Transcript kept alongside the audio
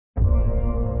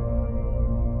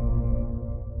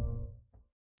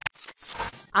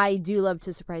I do love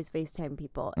to surprise FaceTime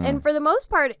people. And for the most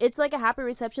part, it's like a happy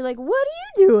reception. Like, what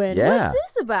are you doing? Yeah. What's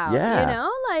this about? Yeah. You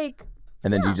know, like.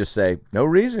 And then you just say, no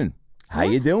reason. How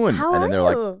you doing? How and then they're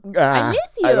you? like, I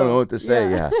miss you. I don't know what to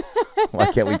say. Yeah. Why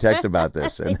can't we text about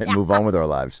this and then move on with our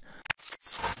lives?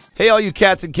 Hey, all you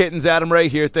cats and kittens, Adam Ray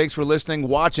here. Thanks for listening,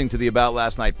 watching to the About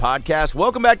Last Night podcast.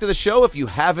 Welcome back to the show. If you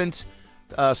haven't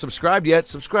subscribed yet,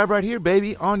 subscribe right here,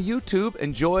 baby, on YouTube.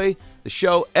 Enjoy the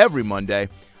show every Monday.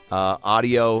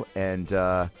 Audio and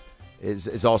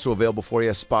is also available for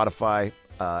you, Spotify,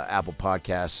 Apple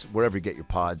Podcasts, wherever you get your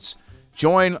pods.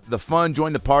 Join the fun,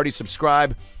 join the party,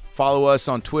 subscribe. Follow us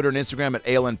on Twitter and Instagram at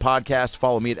ALN Podcast.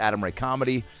 Follow me at Adam Ray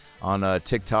Comedy on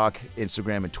TikTok,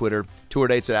 Instagram, and Twitter. Tour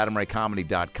dates at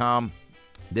adamraycomedy.com.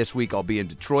 This week I'll be in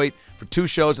Detroit for 2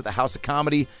 shows at the House of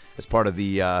Comedy as part of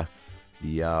the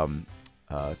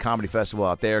comedy festival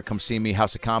out there. Come see me,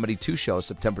 House of Comedy, 2 shows,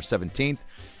 September 17th.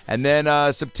 And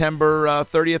then September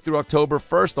 30th through October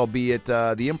 1st, I'll be at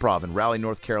the Improv in Raleigh,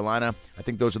 North Carolina. I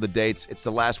think those are the dates. It's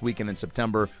the last weekend in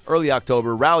September, early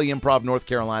October. Raleigh Improv, North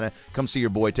Carolina. Come see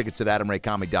your boy. Tickets at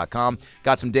adamraycomedy.com.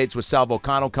 Got some dates with Sal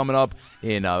Volcano coming up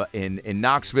in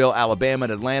Knoxville, Alabama,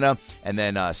 and Atlanta. And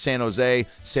then San Jose,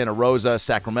 Santa Rosa,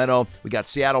 Sacramento. We got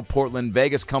Seattle, Portland,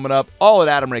 Vegas coming up. All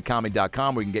at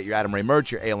adamraycomedy.com where you can get your Adam Ray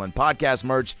merch, your ALN podcast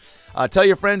merch. Tell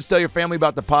your friends, tell your family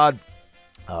about the pod.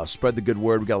 Spread the good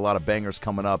word. We got a lot of bangers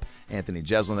coming up. Anthony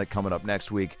Jeselnik coming up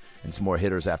next week, and some more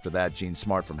hitters after that. Gene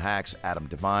Smart from Hacks, Adam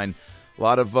Devine. A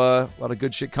lot of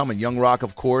good shit coming. Young Rock,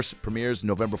 of course, premieres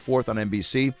November 4th on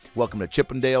NBC. Welcome to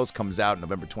Chippendales comes out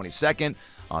November 22nd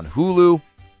on Hulu,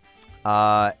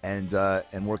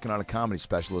 and working on a comedy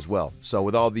special as well. So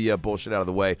with all the bullshit out of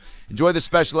the way, enjoy this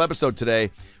special episode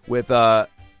today with a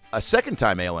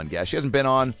second-time ALN guest. She hasn't been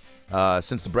on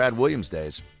since the Brad Williams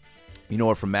days. You know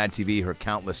her from MADtv, her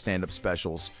countless stand-up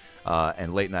specials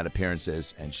and late-night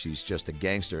appearances, and she's just a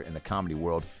gangster in the comedy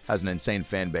world, has an insane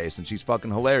fan base, and she's fucking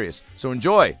hilarious. So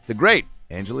enjoy the great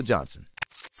Anjelah Johnson.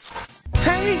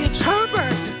 Hey, it's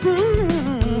Herbert,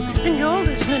 and you're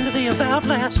listening to the About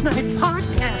Last Night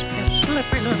podcast, you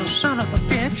slippery little son of a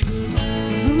bitch.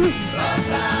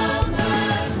 About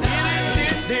last night.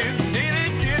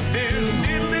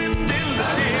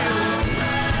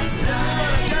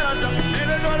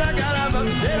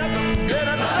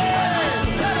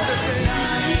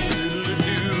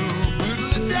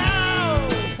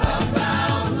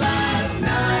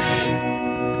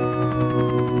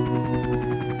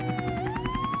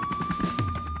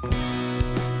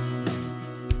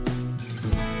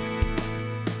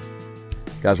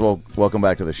 Guys, welcome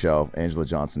back to the show. Anjelah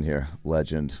Johnson here,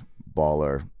 legend,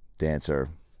 baller, dancer,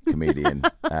 comedian,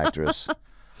 actress.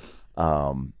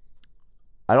 I'd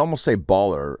almost say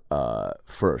baller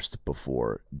first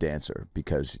before dancer,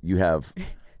 because you have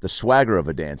the swagger of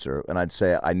a dancer, and I'd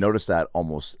say I noticed that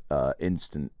almost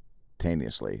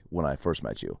instantaneously when I first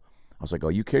met you. I was like, oh,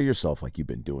 you carry yourself like you've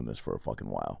been doing this for a fucking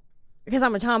while. Because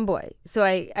I'm a tomboy, so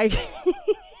I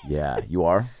Yeah, you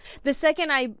are? The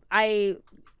second I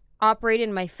operate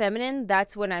in my feminine,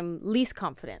 that's when I'm least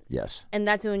confident. Yes. And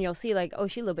that's when you'll see, like, oh,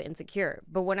 she's a little bit insecure.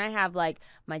 But when I have, like,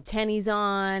 my tennies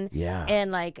on, yeah,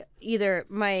 and, like, either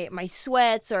my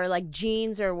sweats or, like,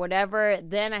 jeans or whatever,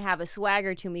 then I have a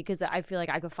swagger to me because I feel like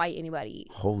I could fight anybody.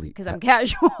 Holy. Because I'm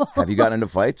casual. Have you gotten into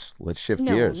fights? Let's shift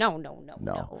gears. No.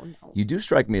 You do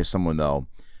strike me as someone, though,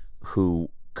 who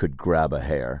could grab a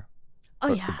hair.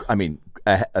 Oh, yeah. I mean,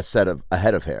 a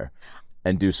head of hair.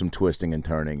 And do some twisting and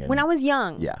turning. And, when I was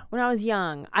young. Yeah. When I was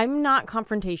young. I'm not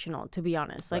confrontational, to be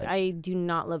honest. Like, right. I do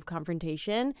not love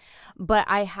confrontation. But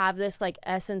I have this, like,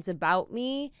 essence about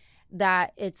me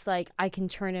that it's like I can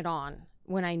turn it on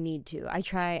when I need to.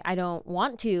 I don't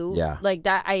want to. Yeah. Like,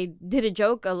 that. I did a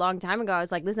joke a long time ago. I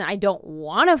was like, listen, I don't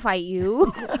want to fight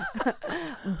you.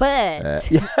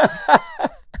 But.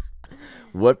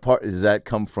 What part does that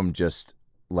come from? Just,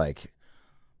 like,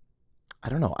 I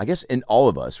don't know. I guess in all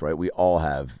of us, right, we all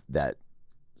have that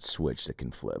switch that can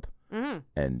flip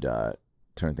and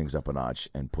turn things up a notch,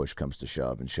 and push comes to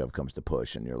shove and shove comes to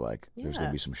push, and you're like, there's going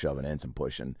to be some shoving and some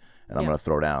pushing, and I'm going to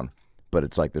throw down. But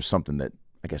it's like there's something that,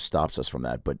 I guess, stops us from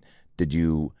that. But did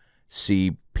you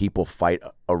see people fight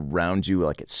around you,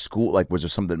 like at school? Like, was there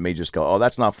something that made you just go, oh,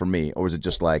 that's not for me? Or was it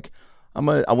just like, I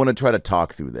want to try to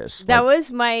talk through this? That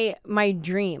was my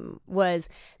dream was,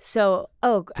 so,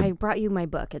 I brought you my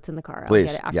book. It's in the car.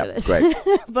 Please. I'll get it after this.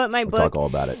 Great. But my we'll book talk all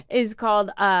about it. Is called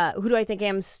Who Do I Think I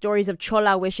Am? Stories of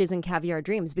Chola Wishes and Caviar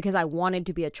Dreams, because I wanted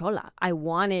to be a chola. I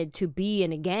wanted to be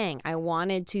in a gang. I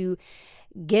wanted to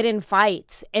get in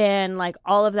fights and, like,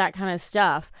 all of that kind of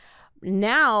stuff.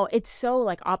 Now it's so,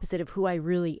 like, opposite of who I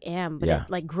really am. But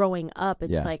like, growing up,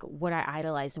 it's like what I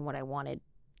idolized and what I wanted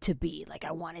to be. Like,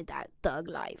 I wanted that thug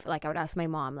life. Like, I would ask my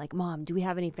mom, like, Mom, do we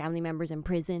have any family members in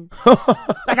prison?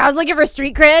 Like, I was looking for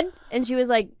street cred, and she was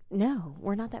like, no,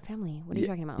 we're not that family. What are you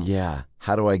talking about? Yeah.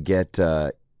 How do I get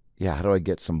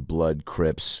some blood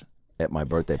Crips at my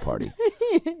birthday party?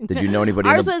 Did you know anybody?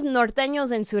 Ours was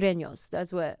norteños and sureños.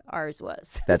 That's what ours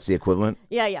was. That's the equivalent?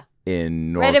 Yeah.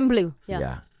 In Red and blue.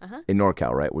 Yeah. Uh-huh. In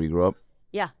NorCal, right? Where you grew up?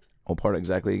 Yeah. What part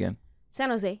exactly again? San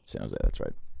Jose. San Jose, that's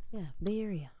right. Yeah, Bay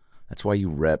Area. That's why you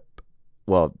rep.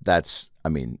 Well, that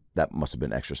must have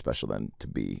been extra special then to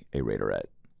be a Raiderette.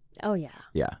 Oh, yeah.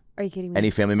 Yeah. Are you kidding me? Any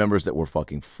family members that were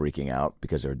fucking freaking out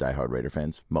because they were diehard Raider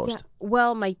fans? Most. Yeah.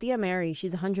 Well, my tia Mary,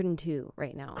 she's 102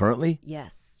 right now. Currently?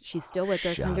 Yes. She's still with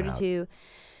us, Shout 102.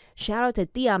 Shout out to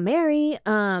tia Mary.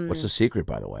 What's the secret,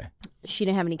 by the way? She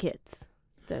didn't have any kids.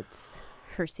 That's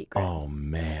her secret. Oh,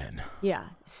 man. Yeah.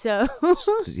 So.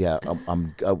 Yeah,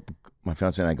 my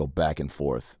fiance and I go back and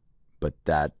forth, but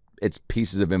it's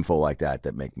pieces of info like that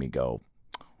make me go,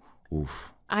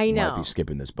 oof. I know. Might be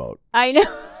skipping this boat. I know.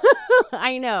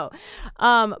 I know.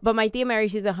 But my tia Mary,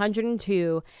 she's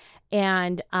 102.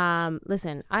 And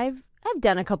listen, I've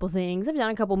done a couple things. I've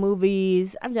done a couple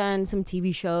movies. I've done some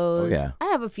TV shows. Oh, yeah. I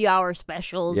have a few hour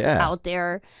specials out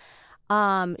there.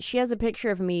 She has a picture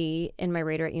of me in my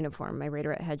Raiderette uniform, my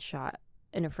Raiderette headshot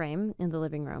in a frame in the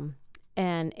living room.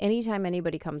 And anytime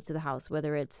anybody comes to the house,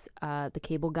 whether it's the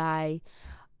cable guy,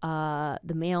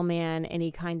 the mailman,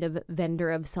 any kind of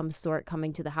vendor of some sort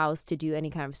coming to the house to do any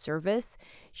kind of service,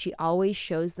 she always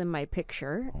shows them my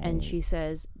picture and she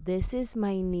says, "This is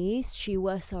my niece. She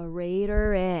was a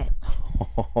Raiderette."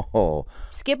 Oh.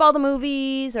 Skip all the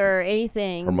movies or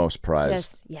anything. Her most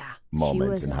prized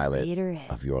moment and highlight Raiderette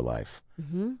of your life.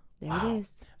 Mm-hmm. There it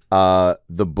is.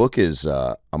 The book is,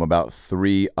 I'm about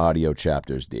 3 audio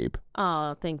chapters deep.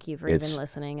 Oh, thank you for even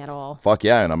listening at all. Fuck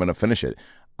yeah, and I'm going to finish it.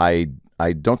 I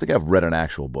don't think I've read an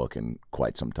actual book in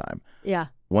quite some time. Yeah.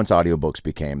 Once audiobooks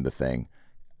became the thing.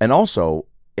 And also,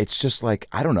 it's just like,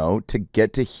 I don't know, to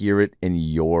get to hear it in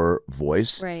your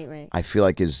voice. Right. I feel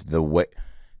like is the way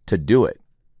to do it.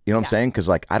 You know what I'm saying? Because,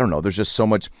 like, I don't know, there's just so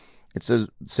much. It's the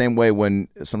same way when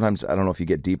sometimes, I don't know if you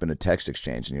get deep in a text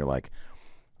exchange and you're like,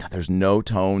 God, there's no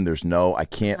tone, I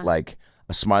can't, like,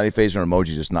 a smiley face or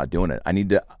emoji just not doing it. I need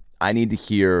to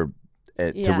hear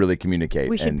it to really communicate.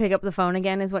 We should pick up the phone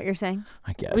again, is what you're saying?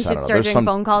 I guess. We should start doing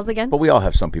phone calls again? But we all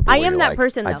have some people I am that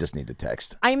person, though. I just need to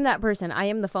text. I am that person. I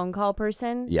am the phone call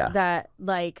person. Yeah. That,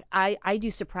 like, I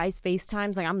do surprise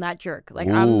FaceTimes. Like, I'm that jerk. Like,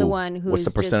 I'm the one who's What's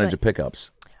the percentage of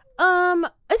pickups?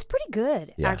 It's pretty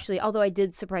good, actually. Although I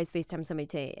did surprise FaceTime somebody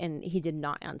today, and he did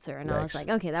not answer. And I was like,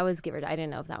 okay, that was give or take. I didn't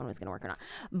know if that one was going to work or not.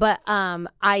 But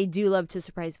I do love to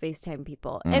surprise FaceTime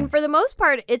people. And for the most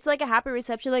part, it's like a happy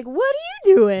reception. Like, what are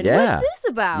you doing? Yeah. What's this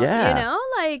about? Yeah. You know?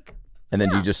 Like. And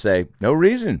then you just say, no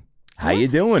reason. How you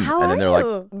doing? How and then they're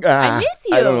you? like, I miss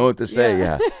you. I don't know what to say.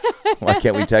 Yeah. Why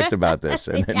can't we text about this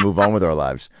and then move on with our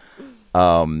lives?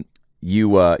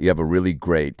 You have a really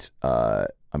great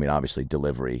obviously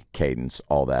delivery, cadence,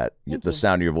 all that. The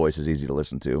sound of your voice is easy to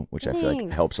listen to, which I feel like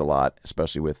helps a lot,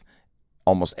 especially with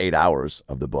almost 8 hours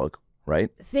of the book, right?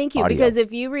 Thank you, because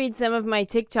if you read some of my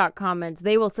TikTok comments,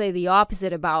 they will say the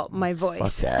opposite about my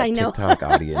voice. Fuck that. I know. TikTok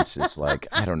audience is like,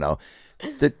 I don't know.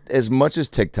 As much as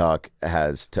TikTok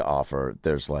has to offer,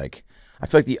 there's like, I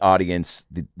feel like the audience,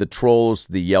 the trolls,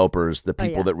 the Yelpers, the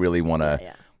people that really want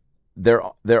to,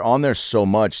 they're on there so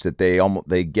much that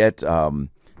they get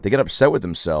upset with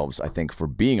themselves, I think, for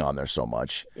being on there so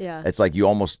much. Yeah. It's like you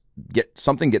almost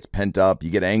something gets pent up, you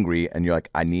get angry, and you're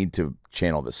like, I need to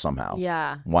channel this somehow.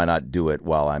 Yeah. Why not do it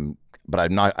while I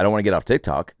don't want to get off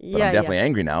TikTok, but I'm definitely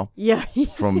angry now. Yeah.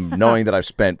 From knowing that I've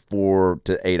spent 4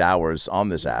 to 8 hours on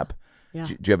this app. Yeah.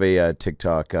 Do you have a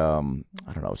TikTok, I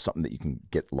don't know, something that you can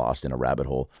get lost in a rabbit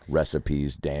hole?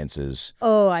 Recipes, dances.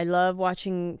 Oh, I love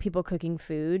watching people cooking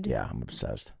food. Yeah, I'm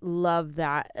obsessed. Love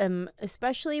that.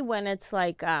 Especially when it's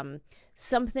like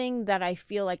something that I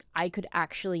feel like I could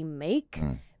actually make.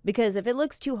 Because if it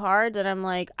looks too hard, then I'm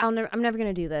like, I'm never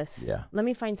going to do this. Yeah. Let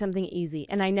me find something easy.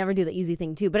 And I never do the easy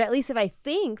thing, too. But at least if I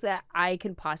think that I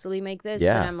could possibly make this,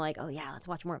 then I'm like, oh, yeah, let's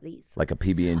watch more of these. Like a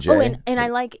PB&J? Oh, and I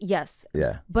like, yes.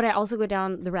 Yeah. But I also go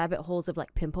down the rabbit holes of,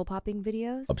 like, pimple popping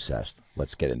videos. Obsessed.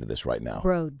 Let's get into this right now.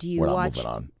 Bro, do you watch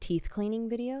moving on. teeth cleaning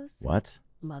videos? What?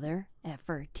 Mother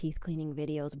effer teeth cleaning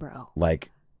videos, bro. Like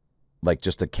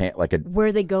just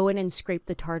where they go in and scrape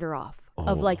the tartar off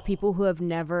of like people who have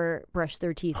never brushed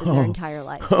their teeth in their entire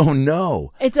life. Oh no.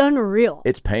 It's unreal.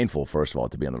 It's painful, first of all,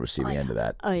 to be on the receiving end of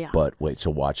that. Oh yeah. But wait, so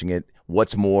watching it,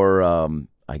 what's more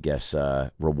I guess,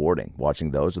 rewarding,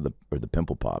 watching those or the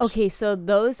pimple pops? Okay, so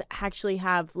those actually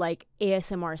have like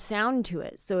ASMR sound to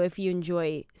it. So if you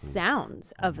enjoy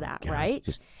sounds of that, right?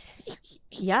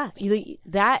 Yeah,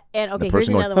 that and okay, here's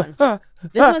another one.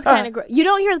 This one's kind of gross. You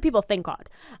don't hear the people, thank God.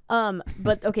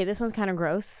 But okay, this one's kind of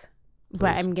gross. Please.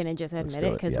 But I'm gonna just admit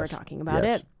it because we're talking about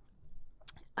it.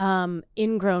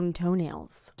 Ingrown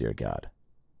toenails. Dear God.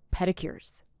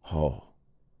 Pedicures. Oh.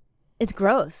 It's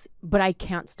gross, but I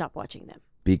can't stop watching them.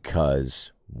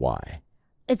 Because why?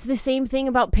 It's the same thing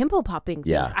about pimple popping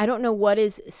things. Yeah. I don't know what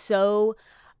is so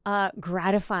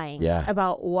gratifying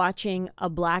about watching a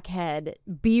blackhead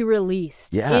be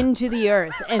released into the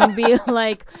earth and be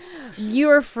like,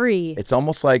 you're free. It's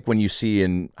almost like when you see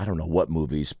in, I don't know what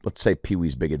movies, let's say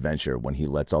Pee-wee's Big Adventure, when he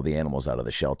lets all the animals out of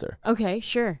the shelter. Okay,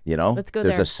 sure. You know? Let's go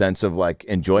There's there. a sense of like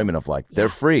enjoyment of like, they're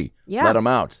free. Yeah. Let them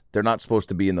out. They're not supposed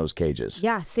to be in those cages.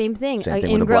 Yeah, same thing. Same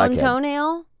thing with a ingrown blackhead.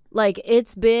 toenail, like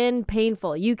it's been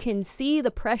painful. You can see the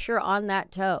pressure on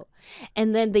that toe.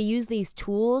 And then they use these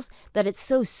tools that it's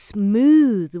so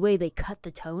smooth the way they cut the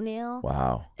toenail.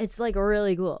 Wow. It's like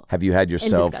really cool. Have you had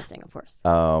yourself... And disgusting, of course.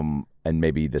 And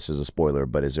maybe this is a spoiler,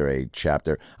 but is there a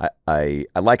chapter? I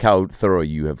like how thorough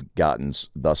you have gotten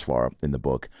thus far in the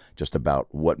book, just about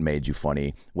what made you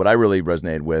funny. What I really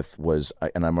resonated with was,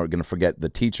 and I'm going to forget, the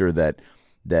teacher that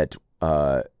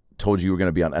told you were going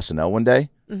to be on SNL one day.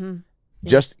 Mm-hmm.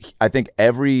 Just, I think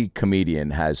every comedian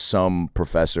has some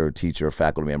professor, teacher,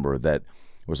 faculty member that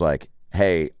was like,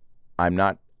 hey,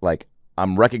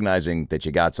 I'm recognizing that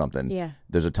you got something. Yeah.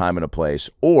 There's a time and a place.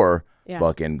 Or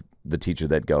fucking the teacher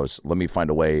that goes, let me find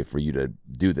a way for you to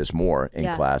do this more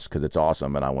in class because it's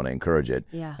awesome and I want to encourage it.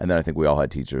 Yeah. And then I think we all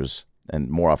had teachers, and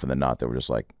more often than not, they were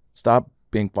just like, stop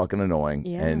being fucking annoying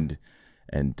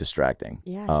and distracting.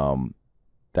 Yeah.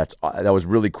 That was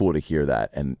really cool to hear that,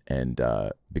 and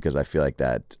because I feel like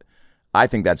I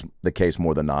think that's the case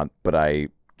more than not. But I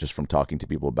just from talking to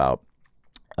people about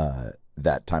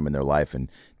that time in their life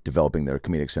and developing their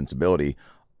comedic sensibility,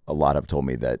 a lot have told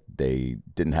me that they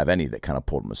didn't have any that kind of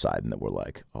pulled them aside and that were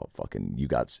like, oh fucking,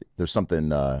 there's something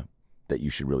that you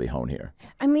should really hone here.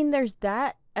 I mean, there's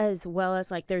that as well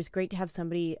as like there's great to have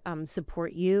somebody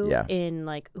support you in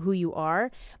like who you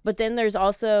are, but then there's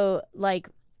also like,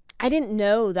 I didn't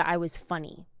know that I was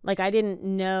funny. Like, I didn't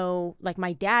know, like,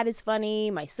 my dad is funny,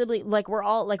 my sibling, like,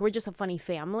 we're just a funny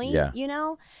family, you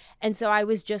know? And so I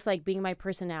was just, like, being my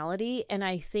personality. And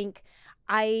I think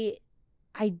it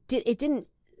didn't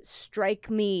strike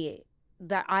me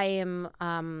that I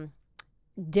am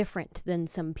different than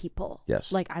some people.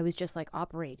 Yes. Like, I was just, like,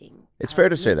 operating. It's fair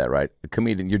to say that, right? A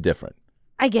comedian, you're different.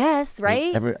 I guess,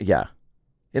 right?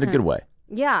 In a good way.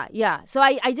 Yeah. So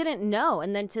I didn't know.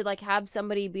 And then to like have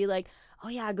somebody be like, oh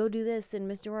yeah, go do this in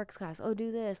Mr. Work's class. Oh,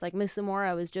 do this. Like Miss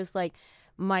Zamora was just like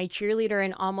my cheerleader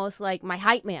and almost like my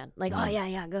hype man. Like, oh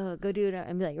yeah, go do it.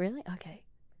 And be like, really? Okay.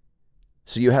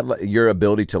 So you had your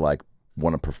ability to like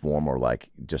want to perform or like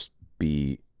just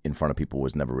be in front of people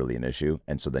was never really an issue.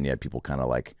 And so then you had people kind of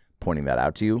like pointing that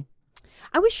out to you?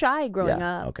 I was shy growing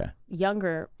up. Okay.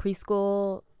 Younger,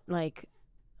 preschool, like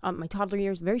my toddler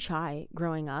years, very shy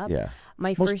growing up. Yeah.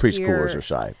 Most preschoolers are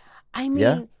shy. I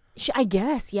mean, I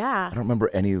guess, yeah. I don't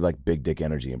remember any like big dick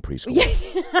energy in preschool.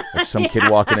 Like some kid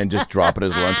walking in just dropping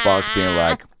his lunchbox being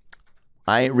like,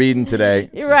 I ain't reading today.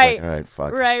 Right. Like, all right,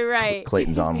 fuck. Right.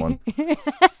 Clayton's on one.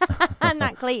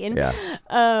 Not Clayton.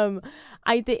 Yeah.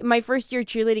 I think my first year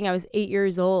cheerleading, I was 8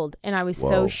 years old, and I was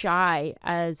so shy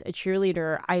as a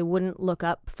cheerleader. I wouldn't look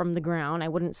up from the ground. I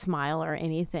wouldn't smile or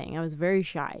anything. I was very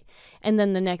shy. And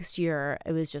then the next year,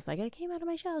 it was just like, I came out of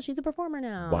my shell. She's a performer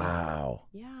now. Wow.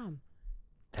 Yeah.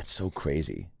 That's so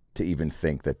crazy to even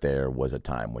think that there was a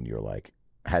time when you're like,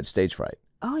 had stage fright.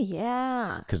 Oh,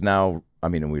 yeah. Because now, I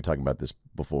mean, and we were talking about this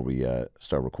before we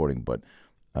started recording, but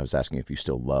I was asking if you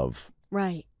still love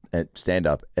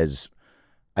stand-up as...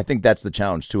 I think that's the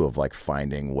challenge, too, of like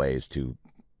finding ways to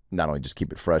not only just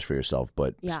keep it fresh for yourself,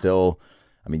 but still,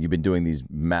 I mean, you've been doing these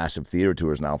massive theater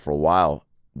tours now for a while,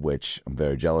 which I'm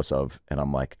very jealous of. And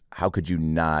I'm like, how could you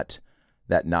not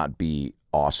be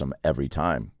awesome every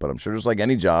time? But I'm sure just like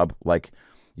any job, like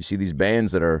you see these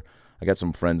bands that are, I got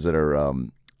some friends that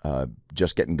are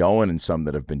just getting going and some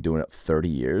that have been doing it 30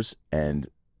 years. And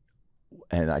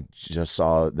I just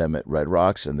saw them at Red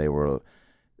Rocks and they were...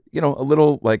 a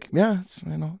little like,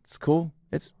 it's cool.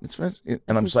 It's and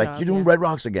I'm just like, you're doing Red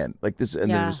Rocks again. Like this,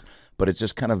 and but it's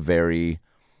just kind of very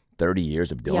 30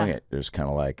 years of doing it. There's kind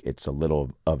of like, it's a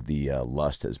little of the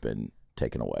lust has been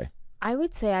taken away. I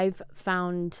would say I've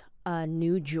found a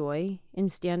new joy in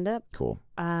stand-up. Cool.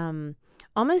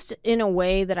 Almost in a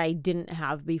way that I didn't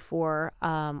have before.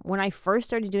 When I first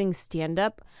started doing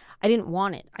stand-up, I didn't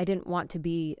want it. I didn't want to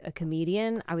be a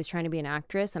comedian. I was trying to be an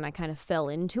actress, and I kind of fell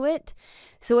into it.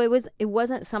 So it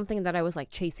wasn't something that I was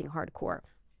like chasing hardcore.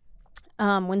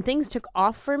 When things took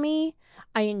off for me,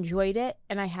 I enjoyed it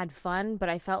and I had fun, but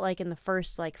I felt like in the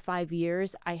first like 5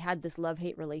 years, I had this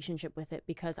love-hate relationship with it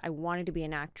because I wanted to be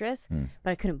an actress, but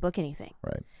I couldn't book anything.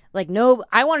 Right. Like, no,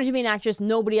 I wanted to be an actress.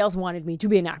 Nobody else wanted me to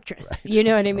be an actress. Right. You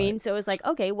know what I mean? So it was like,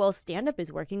 okay, well, stand-up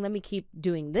is working. Let me keep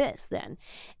doing this then.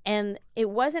 And it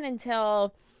wasn't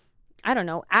until, I don't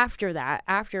know, after that,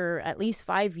 after at least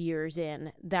 5 years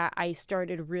in, that I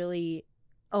started really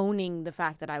owning the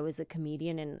fact that I was a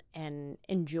comedian and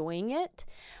enjoying it.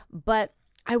 But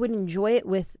I would enjoy it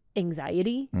with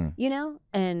anxiety, you know,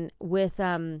 and with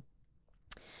a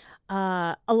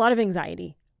lot of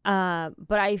anxiety. But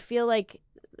I feel like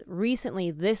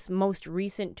recently, this most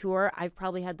recent tour, I've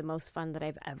probably had the most fun that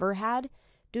I've ever had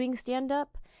doing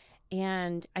stand-up.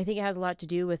 And I think it has a lot to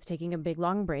do with taking a big,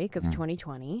 long break of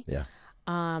 2020. Yeah.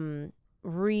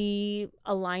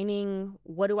 Realigning,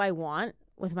 what do I want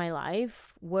with my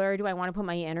life? Where do I want to put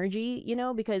my energy? You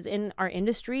know, because in our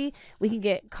industry, we can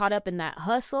get caught up in that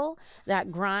hustle, that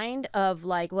grind of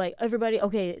like everybody,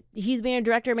 okay, he's being a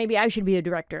director, maybe I should be a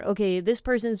director. Okay, this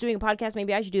person's doing a podcast,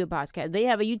 maybe I should do a podcast. They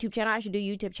have a YouTube channel, I should do a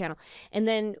YouTube channel. And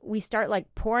then we start like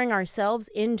pouring ourselves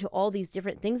into all these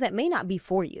different things that may not be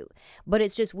for you, but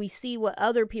it's just we see what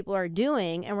other people are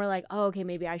doing and we're like, oh, okay,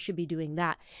 maybe I should be doing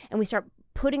that. And we start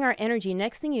putting our energy,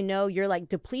 next thing you know, you're like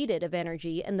depleted of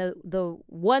energy, and the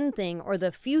one thing or the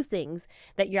few things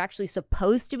that you're actually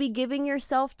supposed to be giving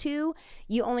yourself to,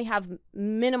 you only have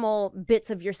minimal bits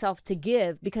of yourself to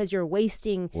give because you're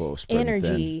wasting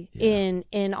energy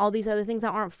in all these other things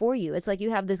that aren't for you. It's like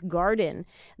you have this garden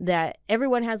that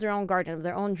everyone has their own garden of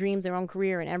their own dreams, their own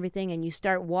career and everything, and you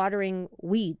start watering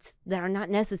weeds that are not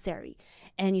necessary,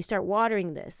 and you start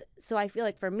watering this. So I feel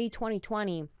like for me,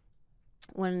 2020,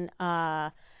 when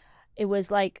it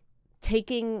was like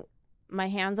taking my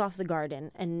hands off the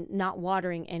garden and not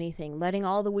watering anything, letting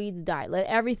all the weeds die, let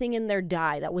everything in there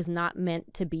die that was not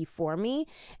meant to be for me,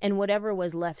 and whatever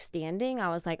was left standing, I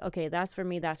was like, okay, that's for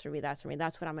me, that's for me, that's for me,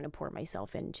 that's what I'm going to pour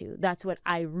myself into, that's what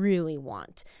I really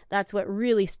want, that's what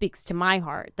really speaks to my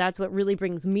heart, that's what really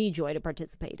brings me joy to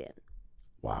participate in.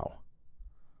 Wow.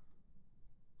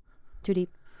 Too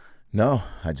deep? No,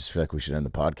 I just feel like we should end the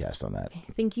podcast on that.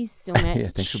 Thank you so much. Yeah,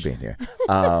 thanks for being here.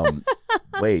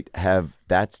 Wait,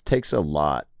 that takes a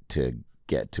lot to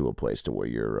get to a place to where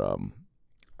you're,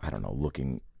 I don't know,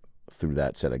 looking through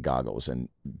that set of goggles and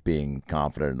being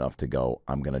confident enough to go,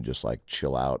 I'm gonna just like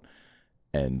chill out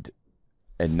and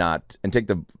take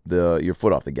your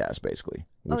foot off the gas, basically,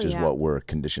 which is what we're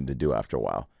conditioned to do after a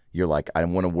while. You're like, I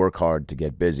want to work hard to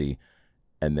get busy,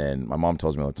 and then my mom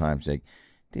tells me all the time, she's like,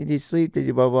 did you sleep? Did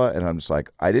you blah, blah? And I'm just like,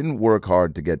 I didn't work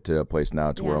hard to get to a place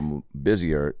now to where I'm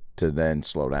busier to then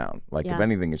slow down. Like, if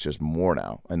anything, it's just more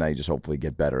now. And now you just hopefully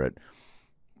get better at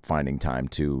finding time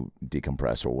to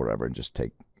decompress or whatever and just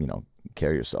take,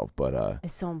 care of yourself. But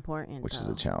it's so important. Which is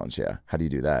a challenge, yeah. How do you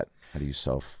do that? How do you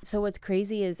self? So what's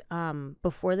crazy is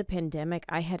before the pandemic,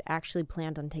 I had actually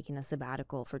planned on taking a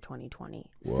sabbatical for 2020.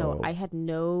 Whoa. So I had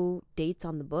no dates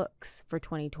on the books for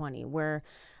 2020, where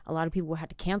a lot of people had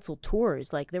to cancel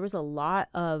tours. Like, there was a lot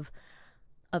of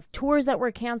tours that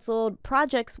were canceled,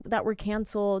 projects that were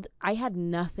canceled. I had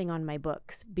nothing on my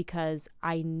books because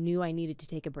I knew I needed to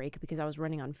take a break because I was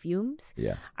running on fumes.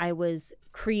 Yeah. I was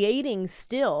creating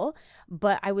still,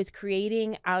 but I was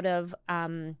creating out of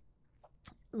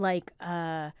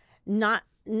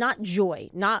not joy,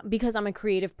 not because I'm a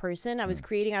creative person. I was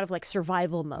creating out of like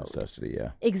survival mode. Necessity, yeah.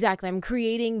 Exactly. I'm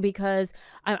creating because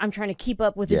I'm trying to keep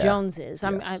up with the Joneses.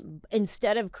 I'm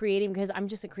instead of creating because I'm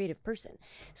just a creative person.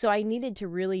 So I needed to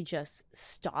really just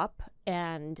stop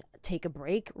and take a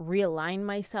break, realign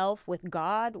myself with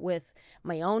God, with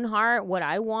my own heart, what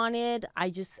I wanted.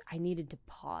 I needed to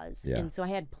pause. Yeah. And so I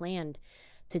had planned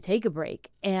to take a break.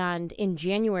 And in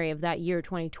January of that year,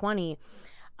 2020,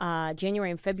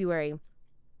 January and February,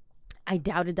 I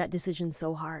doubted that decision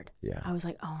so hard. Yeah. I was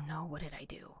like, oh no, what did I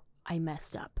do? I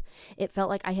messed up. It felt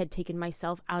like I had taken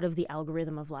myself out of the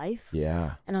algorithm of life.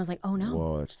 Yeah. And I was like, oh no.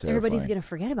 Whoa, that's terrifying. Everybody's going to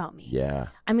forget about me. Yeah.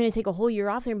 I'm going to take a whole year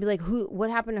off there and be like, what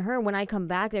happened to her? When I come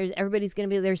back, everybody's going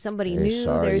to be, there's somebody new.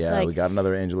 Sorry, there's we got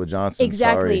another Anjelah Johnson.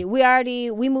 Exactly.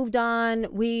 Sorry. We moved on.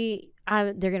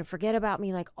 they're gonna forget about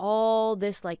me, like all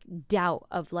this like doubt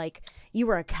of like, you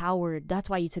were a coward, that's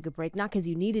why you took a break, not because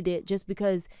you needed it, just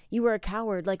because you were a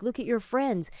coward. Like, look at your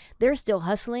friends, they're still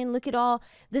hustling. Look at all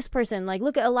this person, like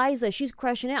look at Iliza, she's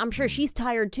crushing it. I'm sure she's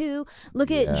tired too.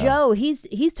 Look at Joe,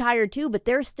 he's tired too, but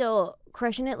they're still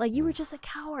crushing it. Like, you were just a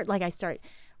coward. Like, I start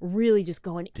really just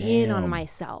going in on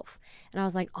myself, and I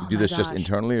was like, oh, you do this just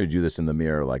internally, or do you do this in the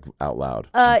mirror, like out loud?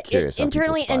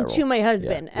 Internally, and to my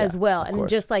husband as well, and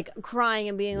just like crying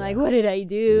and being like, what did I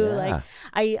do? Like,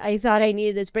 I thought I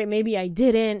needed this break, maybe I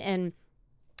didn't, and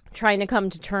trying to come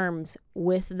to terms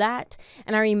with that.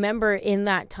 And I remember in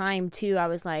that time too, I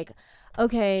was like,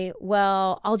 okay,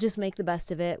 well, I'll just make the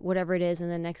best of it, whatever it is. And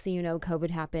then next thing you know,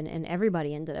 COVID happened, and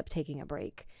everybody ended up taking a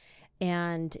break.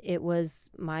 And it was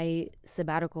my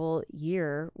sabbatical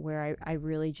year where I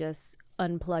really just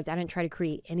unplugged. I didn't try to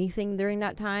create anything during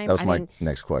that time. That was my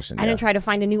next question. I didn't try to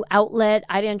find a new outlet.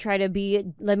 I didn't try to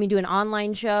let me do an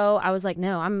online show. I was like,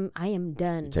 no, I am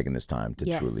done. You're taking this time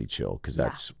to truly chill, because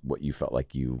that's what you felt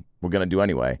like you were going to do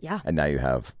anyway. Yeah. And now you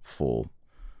have full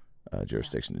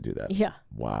jurisdiction to do that. Yeah.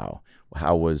 Wow.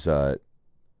 How was, I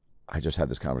just had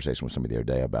this conversation with somebody the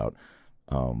other day about,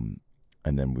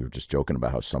 and then we were just joking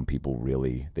about how some people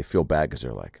really, they feel bad because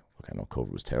they're like, look, I know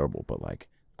COVID was terrible, but like,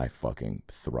 I fucking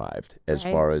thrived as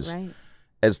far as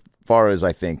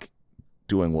I think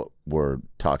doing what we're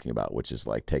talking about, which is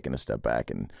like taking a step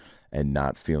back and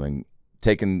not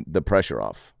taking the pressure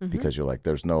off, because you're like,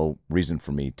 there's no reason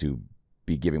for me to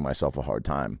be giving myself a hard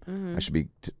time. I should be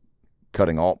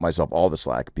cutting myself all the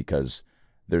slack, because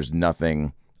there's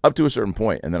nothing up to a certain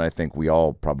point. And then I think we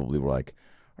all probably were like,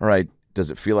 all right, does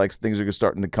it feel like things are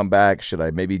starting to come back? Should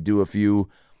I maybe do a few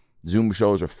Zoom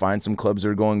shows or find some clubs that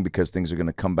are going, because things are going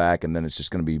to come back, and then it's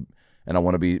just going to be, and I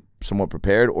want to be somewhat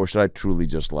prepared? Or should I truly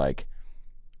just like,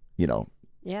 you know,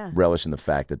 relish in the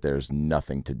fact that there's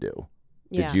nothing to do?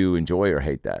 Did you enjoy or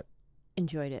hate that?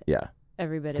 Enjoyed it. Yeah.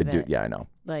 Every bit of it. Yeah, I know.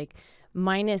 Like,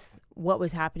 minus what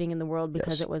was happening in the world,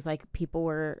 because it was like people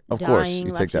were dying, course, you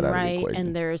left take that and out right, of the equation.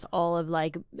 And there's all of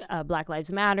like Black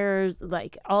Lives Matters,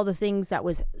 like all the things that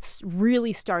was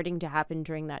really starting to happen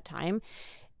during that time.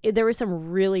 There were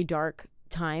some really dark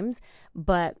times,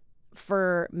 but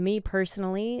for me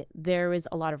personally, there was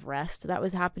a lot of rest that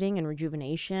was happening and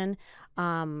rejuvenation.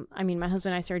 I mean, my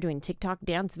husband and I started doing TikTok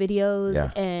dance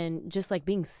videos and just like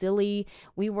being silly.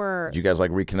 Did you guys like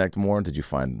reconnect more? Did you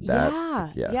find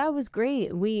that? Yeah, it was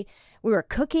great. We were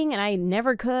cooking, and I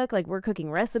never cook. Like, we're cooking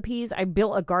recipes. I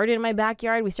built a garden in my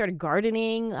backyard. We started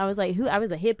gardening. I was like, I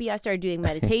was a hippie. I started doing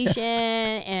meditation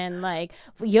and like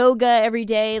yoga every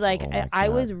day. Like, I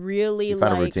was really you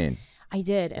found a routine. I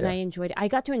did, and I enjoyed it. I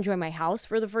got to enjoy my house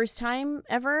for the first time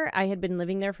ever. I had been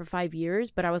living there for 5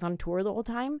 years, but I was on tour the whole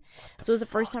time. So it was the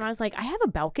first time I was like, I have a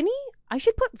balcony? I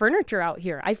should put furniture out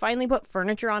here. I finally put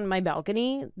furniture on my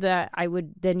balcony that I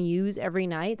would then use every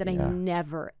night, that I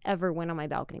never, ever went on my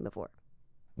balcony before.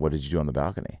 What did you do on the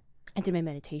balcony? I did my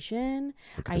meditation.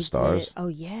 Look at the stars. Oh,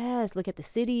 yes. Look at the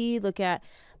city. Look at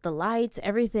the lights,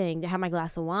 everything. To have my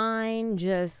glass of wine,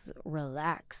 just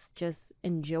relax, just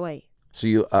enjoy. So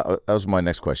that was my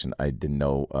next question. I didn't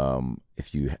know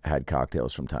if you had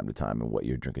cocktails from time to time and what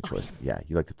your drink of choice. Yeah,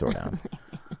 you like to throw down.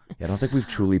 I don't think we've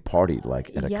truly partied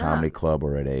like at a comedy club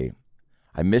or at a.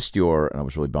 I missed and I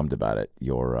was really bummed about it.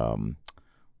 Your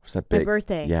what's that big? My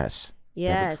birthday. Yes,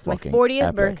 my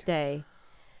 40th birthday.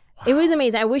 Wow. It was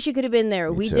amazing. I wish you could have been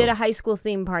there. We did a high school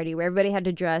theme party where everybody had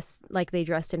to dress like they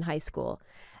dressed in high school.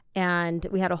 And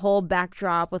we had a whole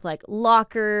backdrop with like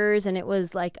lockers, and it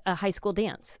was like a high school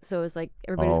dance. So it was like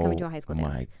everybody was coming to a high school dance.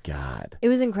 Oh my God. It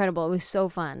was incredible. It was so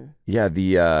fun. Yeah,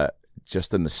 the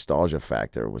just the nostalgia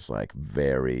factor was like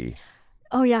very...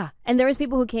 Oh yeah. And there was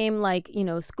people who came like, you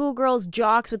know, schoolgirls,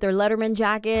 jocks with their Letterman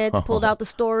jackets, pulled out the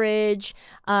storage,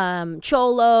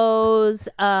 cholos,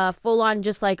 full on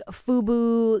just like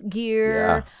FUBU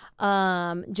gear.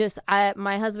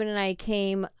 My husband and I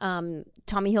came,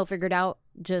 Tommy Hilfiger out,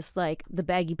 just like the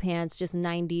baggy pants, just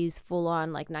 90s, full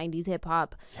on like 90s hip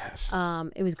hop. Yes.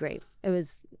 It was great. It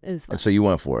was fun. And so you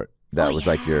went for it. That was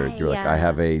like you're like, I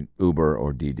have a Uber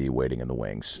or DD waiting in the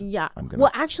wings. Yeah.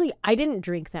 Well, actually, I didn't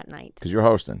drink that night. Because you're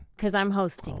hosting. Because I'm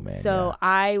hosting. Oh, man, so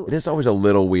it is always a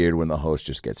little weird when the host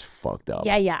just gets fucked up.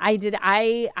 Yeah. I did.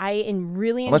 I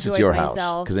really enjoyed myself. Unless it's your house,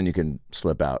 because then you can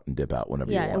slip out and dip out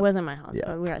whenever you want. Yeah, it wasn't my house. We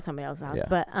were at somebody else's house.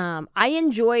 But I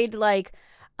enjoyed like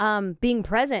being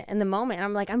present in the moment. And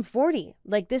I'm like, I'm 40.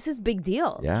 Like, this is big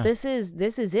deal. Yeah. This is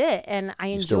it. And I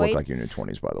enjoyed. You still look like you're in your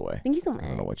 20s, by the way. Thank you so much. I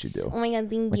don't know what you do. Oh my God,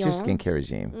 thank What's you. your skincare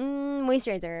regime?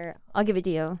 Moisturizer. I'll give it to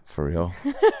you. For real?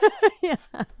 Yeah.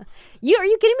 Are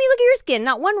you kidding me? Look at your skin.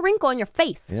 Not one wrinkle on your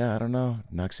face. Yeah, I don't know.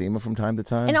 Noxema from time to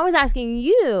time. And I was asking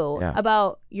you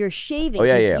about your shaving. Oh,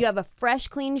 yeah. You have a fresh,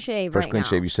 clean shave Fresh, right clean now.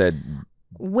 shave. You said...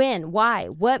 When? Why?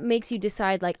 What makes you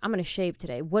decide, like, I'm going to shave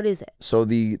today? What is it? So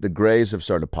the grays have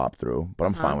started to pop through, but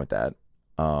I'm fine with that.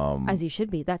 As you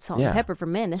should be. That's salt and pepper for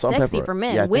men. It's salt and sexy pepper. for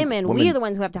men. Yeah, women, we are the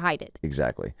ones who have to hide it.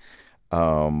 Exactly.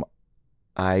 I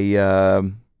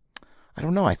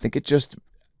don't know. I think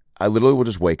I literally will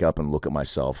just wake up and look at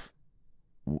myself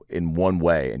in one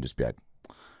way and just be like,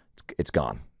 it's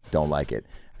gone. Don't like it.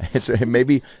 It's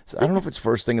maybe, I don't know if it's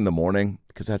first thing in the morning,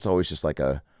 because that's always just like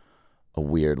a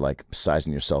weird, like,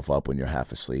 sizing yourself up when you're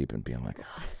half asleep and being like,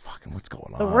 oh, fucking what's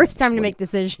going on? The worst time to make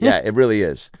decisions. Yeah, it really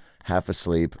is. Half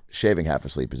asleep, shaving half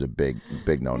asleep is a big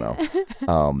no-no.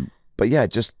 But yeah,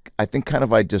 I think I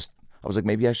was like,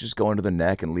 maybe I should just go into the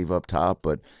neck and leave up top,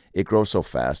 but it grows so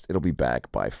fast. It'll be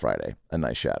back by Friday. A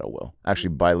nice shadow will. Actually,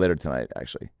 by later tonight,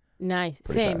 actually. Nice.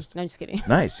 Pretty Same. fast. No, I'm just kidding.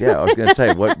 Nice. Yeah, I was going to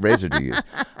say, what razor do you use?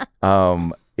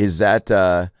 Is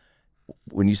that...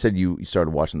 when you said you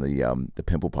started watching the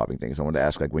pimple popping things, I wanted to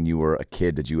ask, like, when you were a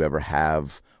kid, did you ever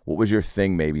have, what was your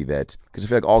thing maybe that, because I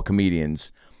feel like all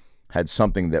comedians had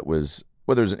something that was,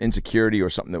 whether it was an insecurity or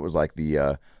something that was like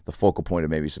the focal point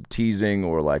of maybe some teasing,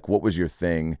 or like, what was your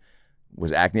thing?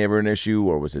 Was acne ever an issue,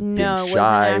 or was it being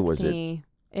shy? Was it?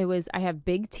 It was, I have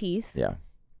big teeth. Yeah.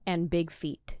 And big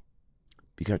feet.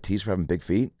 You got teased for having big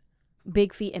feet?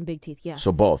 Big feet and big teeth, yes.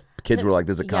 So both. Kids were like,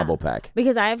 there's a combo pack.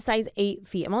 Because I have size 8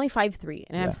 feet. I'm only 5'3",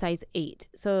 and I have size 8.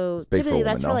 So typically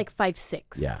that's for like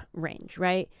 5'6" range,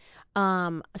 right? So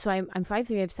I'm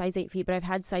 5'3", I have size 8 feet, but I've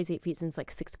had size 8 feet since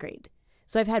like 6th grade.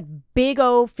 So I've had big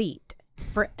old feet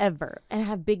forever, and I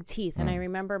have big teeth. And I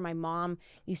remember my mom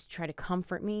used to try to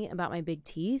comfort me about my big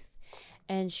teeth,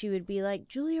 and she would be like,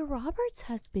 Julia Roberts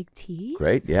has big teeth.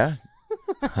 Great, yeah.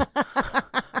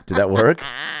 Did that work?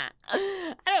 I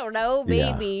don't know,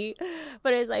 maybe.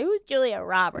 But it's like, who's Julia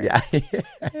Roberts?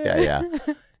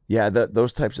 Yeah.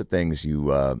 Those types of things,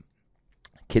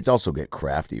 kids also get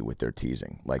crafty with their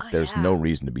teasing. Like, there's no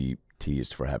reason to be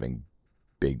teased for having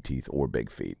big teeth or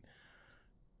big feet.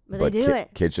 But they do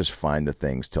it. Kids just find the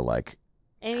things to, like,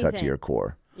 cut to your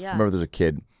core. Yeah. I remember there's a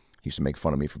kid, he used to make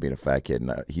fun of me for being a fat kid,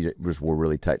 and he just wore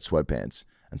really tight sweatpants.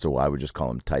 And so I would just call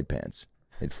him tight pants.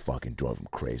 It fucking drove him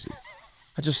crazy.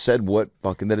 I just said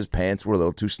that his pants were a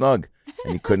little too snug,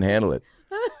 and he couldn't handle it.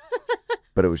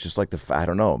 But it was just like I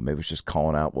don't know, maybe it's just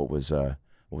calling out what was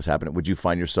happening. Would you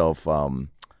find yourself, with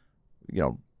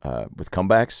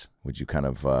comebacks? Would you kind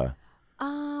of?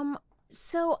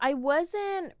 So I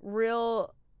wasn't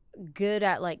real good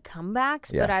at like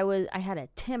comebacks, but I had a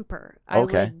temper. I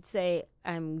would say,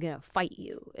 I'm gonna fight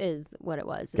you, is what it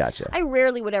was. Gotcha. I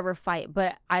rarely would ever fight,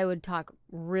 but I would talk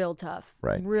real tough.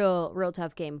 Right. Real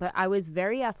tough game. But I was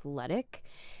very athletic,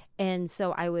 and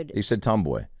so I would. You said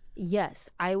tomboy. Yes,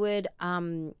 I would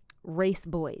race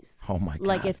boys. Oh my God.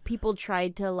 Like, if people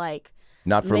tried to like.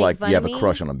 Not for like you have a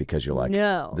crush on them because you're like,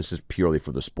 no, this is purely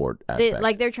for the sport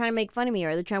aspect. They're trying to make fun of me,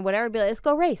 or they're trying whatever. Be like, let's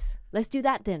go race. Let's do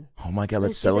that then. Oh my God,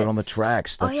 let's sell it on the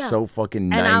tracks. That's so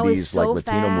fucking and 90s like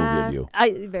Latino movie of you.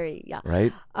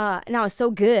 Right? And I was so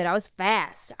good. I was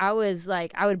fast. I was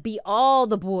like, I would beat all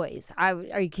the boys.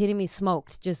 Are you kidding me?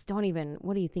 Smoked. Just don't even.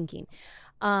 What are you thinking?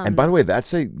 And by the way,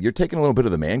 you're taking a little bit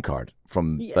of the man card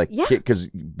from because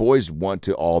boys want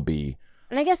to all be.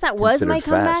 And I guess that was my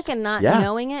comeback fast. And not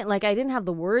knowing it. Like, I didn't have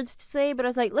the words to say, but I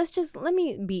was like, let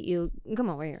me beat you. Come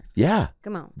on, we're here. Yeah.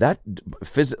 Come on. That,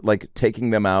 like,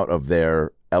 taking them out of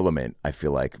their element, I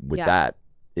feel like, with that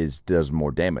does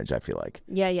more damage, I feel like.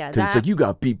 Yeah. Because it's like, you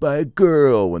got beat by a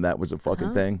girl when that was a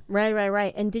fucking thing.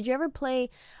 Right. And did you ever play,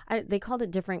 they called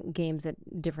it different games at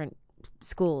different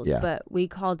schools, but we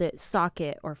called it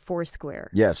socket or foursquare.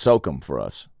 Yeah, soak 'em for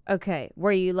us. Okay,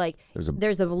 where you like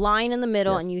there's a line in the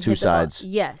middle and you two hit sides. The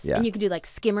ball. Yes, and you could do like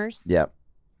skimmers. Yep.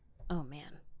 Oh man,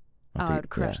 I would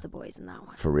crush the boys in that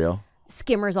one. For real?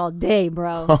 Skimmers all day,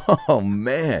 bro. Oh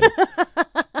man,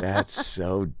 that's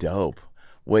so dope.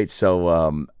 Wait,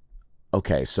 so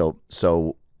okay,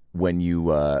 so when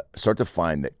you start to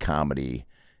find that comedy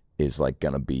is like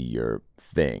gonna be your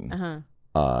thing,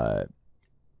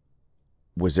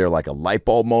 was there like a light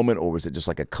bulb moment, or was it just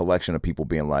like a collection of people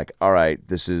being like, all right,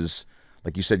 this is,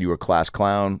 like you said, you were a class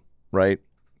clown, right?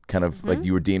 Kind of like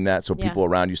you were deemed that. So people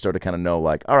around you started to kind of know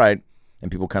like, all right. And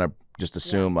people kind of just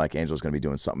assume like Anjelah's going to be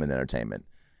doing something in entertainment.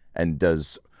 And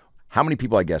how many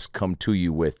people, I guess, come to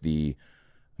you with the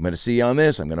I'm going to see you on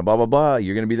this. I'm going to blah, blah, blah.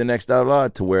 You're going to be the next blah, blah,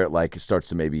 to where it like starts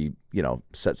to maybe, you know,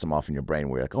 set some off in your brain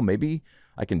where you're like, oh, maybe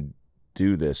I can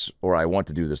do this, or I want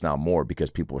to do this now more because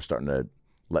people are starting to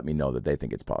let me know that they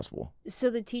think it's possible.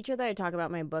 So the teacher that I talk about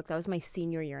in my book, that was my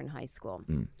senior year in high school.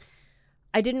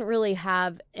 I didn't really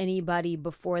have anybody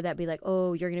before that be like,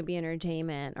 oh, you're going to be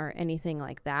entertainment or anything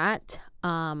like that.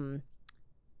 Because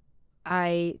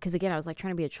again, I was like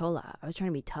trying to be a chola. I was trying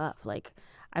to be tough. Like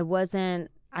I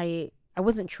wasn't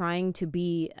trying to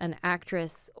be an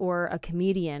actress or a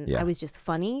comedian. Yeah. I was just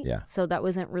funny. Yeah. So that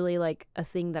wasn't really like a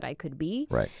thing that I could be.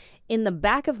 Right. In the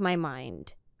back of my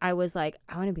mind, I was like,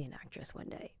 I want to be an actress one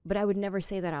day. But I would never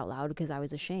say that out loud because I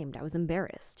was ashamed. I was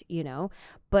embarrassed, you know?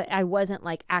 But I wasn't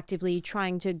like actively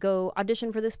trying to go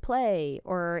audition for this play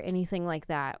or anything like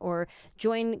that or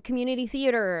join community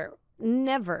theater.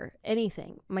 Never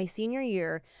anything. My senior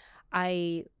year,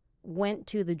 I went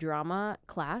to the drama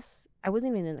class. I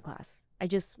wasn't even in the class. I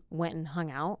just went and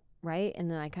hung out, right? And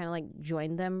then I kind of like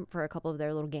joined them for a couple of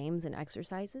their little games and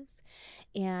exercises.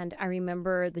 And I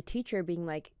remember the teacher being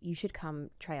like, you should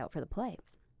come try out for the play.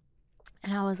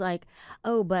 And I was like,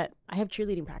 oh, but I have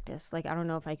cheerleading practice. Like, I don't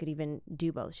know if I could even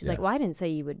do both. She's like, well, I didn't say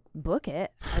you would book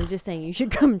it. I was just saying you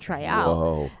should come try out.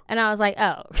 Whoa. And I was like,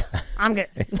 oh, I'm good.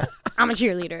 I'm a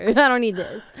cheerleader. I don't need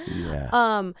this.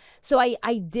 Yeah. So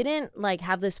I didn't like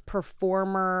have this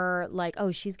performer like,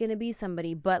 oh, she's going to be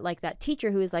somebody. But like that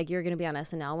teacher who was like, you're going to be on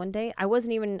SNL one day. I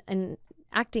wasn't even in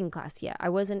acting class yet. I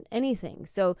wasn't anything.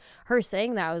 So her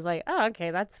saying that, I was like, oh,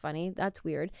 okay, that's funny. That's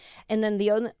weird. And then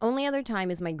the only other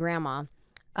time is my grandma.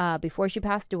 Before she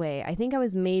passed away, I think I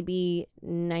was maybe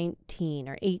 19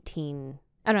 or 18.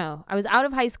 I don't know. I was out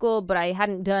of high school, but I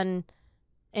hadn't done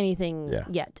anything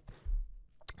yet.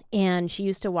 And she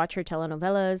used to watch her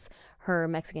telenovelas, her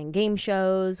Mexican game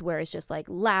shows, where it's just like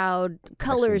loud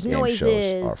colors,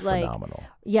 noises, are like phenomenal.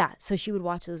 Yeah. So she would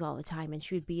watch those all the time, and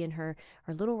she would be in her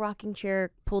little rocking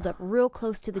chair, pulled up real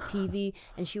close to the TV,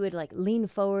 and she would like lean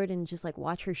forward and just like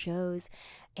watch her shows.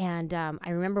 And I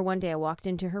remember one day I walked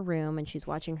into her room, and she's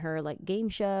watching her like game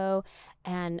show,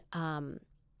 and I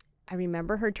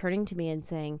remember her turning to me and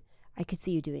saying, "I could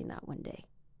see you doing that one day."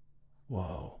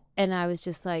 Whoa. And I was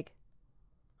just like,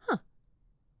 huh.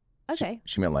 Okay.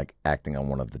 She meant like acting on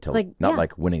one of the Like, not yeah.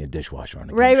 like winning a dishwasher on a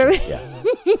game Right.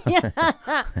 show.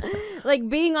 Yeah. Like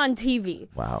being on TV.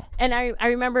 Wow. And I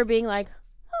remember being like,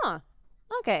 huh,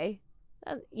 okay.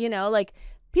 You know, like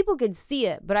people could see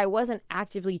it, but I wasn't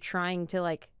actively trying to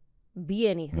like be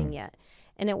anything yet.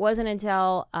 And it wasn't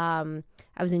until I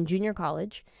was in junior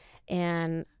college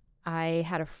and I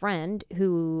had a friend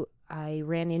who I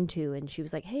ran into, and she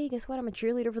was like, hey, guess what? I'm a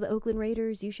cheerleader for the Oakland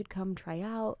Raiders. You should come try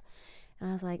out. And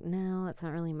I was like, no, that's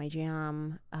not really my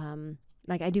jam.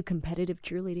 Like I do competitive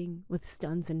cheerleading with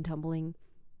stunts and tumbling.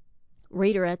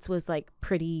 Raiderettes was like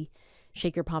pretty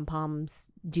shake your pom-poms,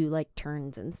 do like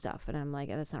turns and stuff. And I'm like,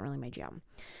 that's not really my jam.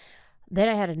 Then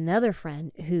I had another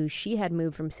friend who she had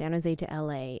moved from San Jose to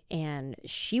LA, and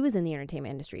she was in the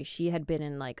entertainment industry. She had been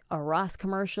in like a Ross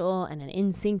commercial and an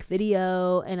NSYNC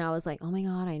video. And I was like, oh my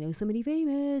God, I know somebody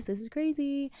famous. This is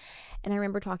crazy. And I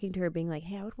remember talking to her being like,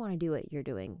 hey, I would want to do what you're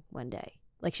doing one day.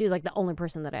 Like she was like the only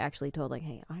person that I actually told like,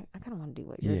 hey, I kind of want to do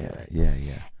what you're doing.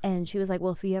 Yeah. And she was like,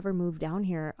 well, if you ever move down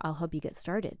here, I'll help you get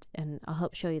started and I'll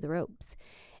help show you the ropes.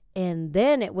 And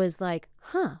then it was like,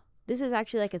 huh, this is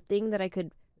actually like a thing that I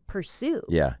could pursue.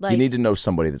 Yeah. Like, you need to know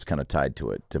somebody that's kind of tied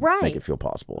to it to make it feel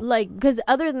possible. Like, because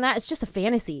other than that, it's just a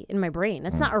fantasy in my brain.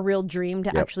 It's not a real dream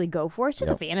to actually go for. It's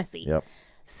just a fantasy. Yep.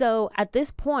 So at this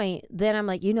point, then I'm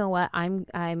like, you know what? I'm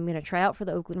going to try out for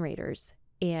the Oakland Raiders.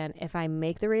 And if I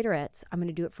make the Raiderettes, I'm going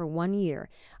to do it for 1 year.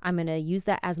 I'm going to use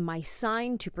that as my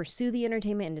sign to pursue the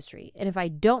entertainment industry. And if I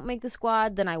don't make the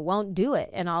squad, then I won't do it.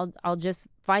 And I'll just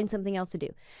find something else to do.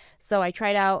 So I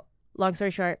tried out. Long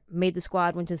story short, made the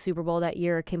squad, went to the Super Bowl that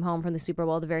year, came home from the Super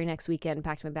Bowl the very next weekend,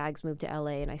 packed my bags, moved to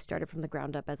LA, and I started from the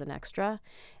ground up as an extra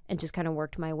and just kind of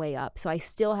worked my way up. So I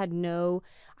still had no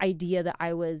idea that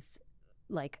I was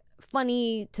like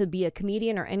funny to be a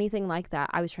comedian or anything like that.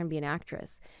 I was trying to be an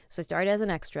actress. So I started as an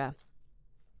extra.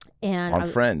 And on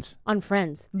Friends. On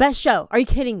Friends. Best show. Are you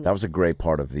kidding me? That was a great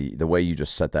part of the way you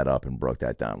just set that up and broke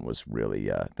that down was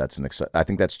really, I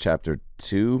think that's chapter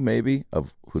 2 maybe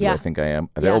of Who Do I Think I Am?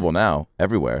 Available now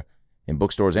everywhere in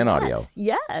bookstores and audio.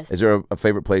 Yes. Is there a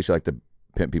favorite place you like to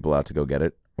pimp people out to go get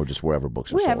it, or just wherever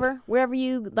books are sold? Wherever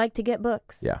you like to get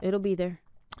books. Yeah. It'll be there.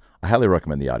 I highly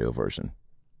recommend the audio version.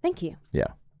 Thank you. Yeah.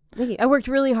 Thank you. I worked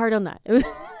really hard on that.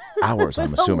 Hours,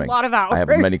 I'm assuming. A lot of hours. I have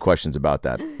many questions about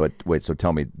that. But wait, so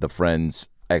tell me, the Friends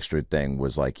extra thing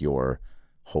was like your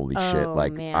Holy shit. Oh,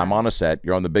 Like, man. I'm on a set.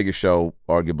 You're on the biggest show,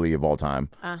 arguably, of all time.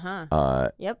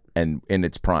 Yep. And in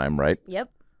its prime, right? Yep.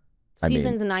 I mean,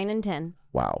 Seasons 9 and 10.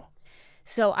 Wow.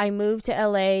 So I moved to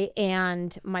LA,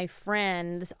 and my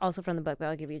friend, this is also from the book, but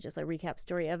I'll give you just a recap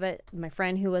story of it. My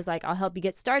friend who was like, I'll help you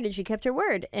get started, she kept her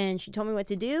word, and she told me what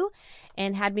to do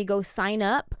and had me go sign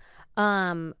up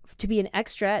to be an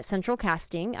extra at Central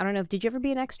Casting. I don't know, did you ever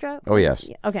be an extra? Oh, yes.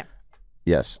 Okay.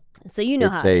 Yes. So you know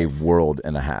it's how it is. It's a world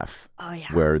and a half. Oh,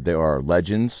 yeah. Where there are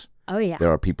legends. Oh, yeah. There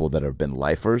are people that have been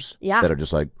lifers. Yeah. That are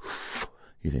just like,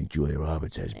 you think Julia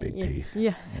Roberts has big teeth?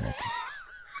 Yeah.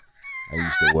 I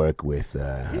used to work with,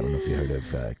 I don't know if you heard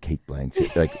of Kate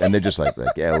Blanchett, like, and they're just like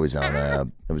yeah, I was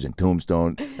in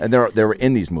Tombstone, and they were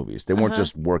in these movies. They weren't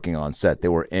just working on set. They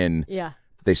were in. Yeah.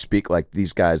 They speak like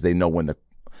these guys. They know when the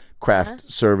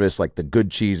craft service, like the good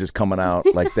cheese is coming out.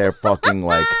 Like they're fucking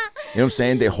like, you know what I'm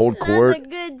saying? They hold court.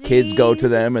 Kids go to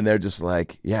them, and they're just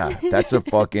like, yeah, that's a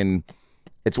fucking.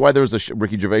 It's why there was a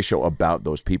Ricky Gervais show about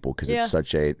those people, because it's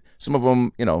such a. Some of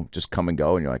them, you know, just come and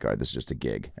go, and you're like, all right, this is just a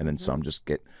gig, and then some just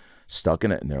get stuck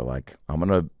in it, and they're like, I'm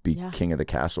gonna be king of the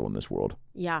castle in this world.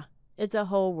 Yeah, it's a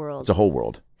whole world. It's a whole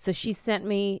world. So she sent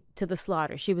me to the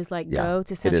slaughter. She was like, go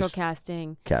to Central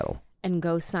Casting cattle and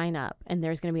go sign up, and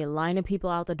there's gonna be a line of people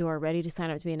out the door ready to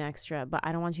sign up to be an extra, but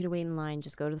I don't want you to wait in line.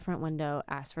 Just go to the front window,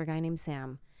 ask for a guy named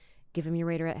Sam, give him your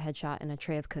Raiderette headshot and a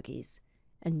tray of cookies,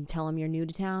 and tell him you're new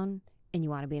to town and you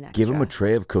want to be an extra. Give him a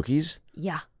tray of cookies?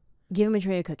 Yeah. Give him a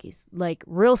tray of cookies. Like,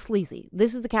 real sleazy.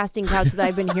 This is the casting couch that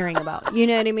I've been hearing about. You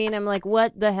know what I mean? I'm like,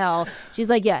 what the hell? She's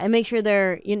like, yeah, and make sure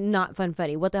they're not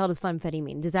funfetti. What the hell does funfetti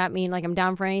mean? Does that mean, like, I'm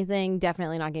down for anything?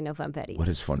 Definitely not getting no funfetti. What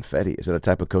is funfetti? Is it a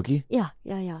type of cookie? Yeah.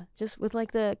 Just with,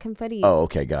 like, the confetti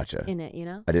okay, gotcha. in it, you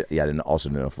know? I didn't also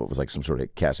know if it was like some sort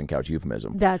of casting couch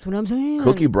euphemism. That's what I'm saying.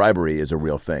 Cookie bribery is a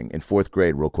real thing. In 4th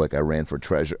grade, real quick, I ran for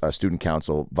student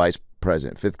council vice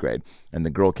president, 5th grade, and the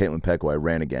girl Caitlin Peck, who I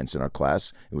ran against in our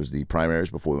class, it was the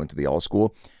primaries before we went to the all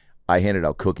school, I handed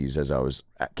out cookies as I was,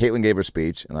 Caitlin gave her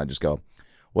speech, and I just go,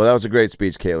 well, that was a great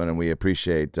speech, Caitlin, and we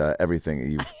appreciate everything that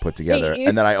you've put together.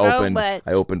 And then I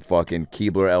opened fucking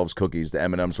Keebler Elves cookies, the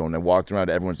M&M's one, and I walked around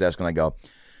to everyone's desk, and I go,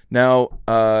 now,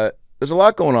 there's a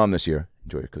lot going on this year.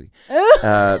 Enjoy your cookie.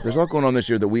 There's a lot going on this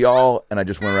year that we all, and I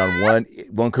just went around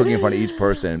one cookie in front of each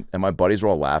person, and my buddies were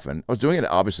all laughing. I was doing it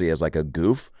obviously as like a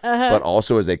goof, but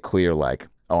also as a clear like,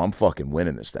 oh, I'm fucking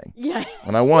winning this thing. Yeah.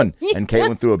 And I won. And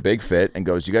Caitlin threw a big fit and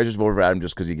goes, you guys just voted for Adam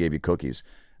just because he gave you cookies.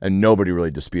 And nobody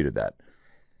really disputed that.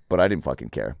 But I didn't fucking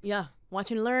care. Yeah. Watch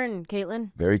and learn,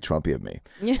 Caitlin. Very Trumpy of me.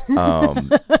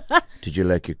 Did you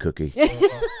like your cookie?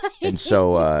 And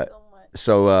so...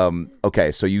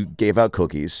 okay, so you gave out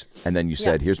cookies, and then you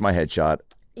said, here's my headshot.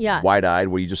 Yeah. Wide-eyed,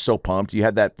 were you just so pumped? You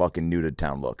had that fucking new to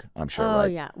town look, I'm sure, right? Oh,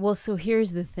 yeah. Well, so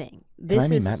here's the thing. This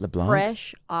is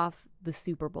fresh off the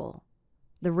Super Bowl.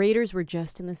 The Raiders were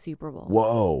just in the Super Bowl.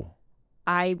 Whoa.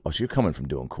 So you're coming from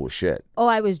doing cool shit. Oh,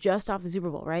 I was just off the Super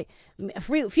Bowl, right? A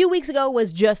few weeks ago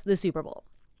was just the Super Bowl.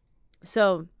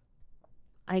 So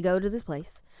I go to this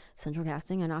place, Central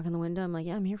Casting. I knock on the window. I'm like,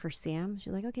 yeah, I'm here for Sam.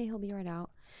 She's like, okay, he'll be right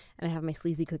out. And I have my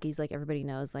sleazy cookies, like everybody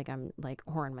knows, like I'm like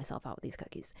whoring myself out with these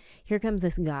cookies. Here comes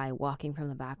this guy walking from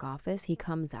the back office. He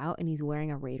comes out and he's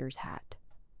wearing a Raiders hat.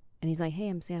 And he's like, hey,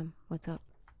 I'm Sam. What's up?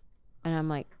 And I'm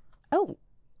like, oh,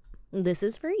 this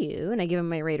is for you. And I give him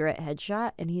my Raiderette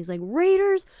headshot. And he's like,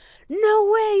 Raiders?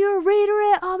 No way, you're a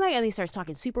Raiderette. Oh my God. And he starts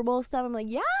talking Super Bowl stuff. I'm like,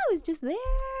 yeah, I was just there.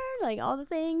 Like all the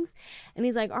things. And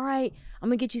he's like, all right, I'm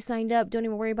going to get you signed up. Don't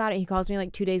even worry about it. He calls me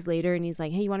like 2 days later and he's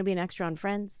like, hey, you want to be an extra on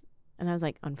Friends? And I was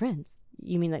like, on Friends?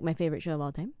 You mean like my favorite show of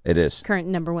all time? It is. Current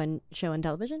 #1 show on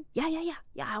television? Yeah,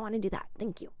 I want to do that.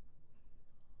 Thank you.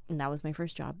 And that was my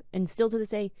first job. And still to this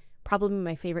day, probably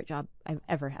my favorite job I've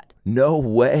ever had. No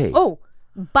way. Oh,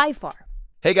 by far.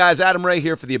 Hey guys, Adam Ray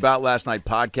here for the About Last Night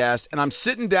podcast, and I'm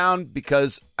sitting down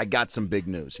because I got some big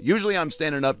news. Usually I'm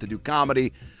standing up to do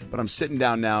comedy, but I'm sitting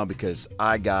down now because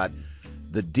I got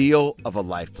the deal of a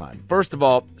lifetime. First of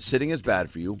all, sitting is bad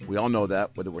for you. We all know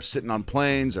that, whether we're sitting on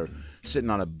planes or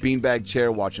sitting on a beanbag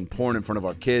chair watching porn in front of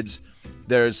our kids.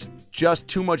 There's just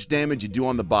too much damage you do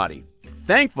on the body.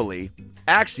 Thankfully,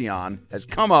 Axion has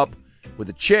come up with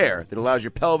a chair that allows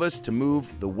your pelvis to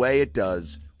move the way it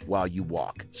does while you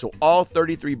walk. So all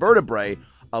 33 vertebrae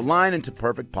align into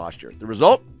perfect posture. The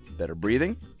result? Better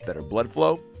breathing, better blood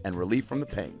flow, and relief from the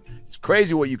pain. It's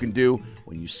crazy what you can do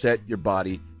when you set your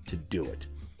body to do it.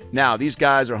 Now, these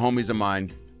guys are homies of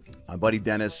mine. My buddy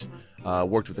Dennis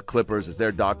worked with the Clippers as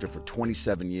their doctor for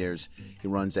 27 years. He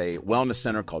runs a wellness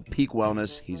center called Peak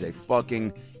Wellness. He's a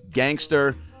fucking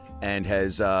gangster and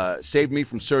has saved me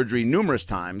from surgery numerous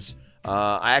times.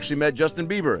 I actually met Justin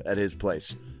Bieber at his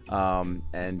place.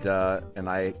 And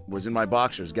I was in my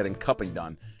boxers getting cupping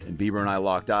done, and Bieber and I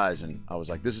locked eyes, and I was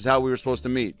like, this is how we were supposed to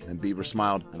meet. And Bieber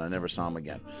smiled, and I never saw him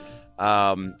again.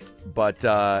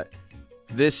 But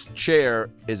this chair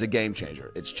is a game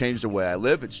changer. It's changed the way I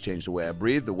live. It's changed the way I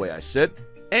breathe, the way I sit.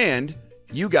 And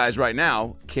you guys right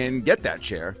now can get that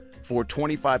chair for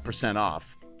 25%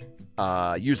 off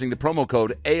using the promo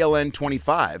code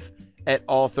ALN25 at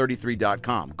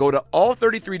all33.com. Go to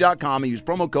all33.com and use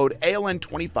promo code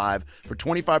ALN25 for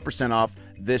 25% off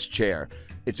this chair.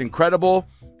 It's incredible.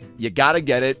 You got to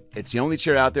get it. It's the only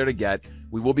chair out there to get.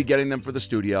 We will be getting them for the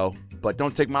studio, but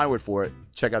don't take my word for it.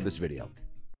 Check out this video.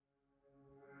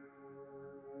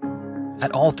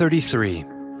 At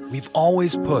All33, we've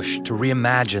always pushed to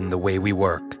reimagine the way we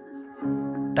work.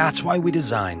 That's why we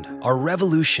designed our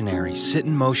revolutionary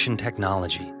sit-in-motion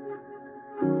technology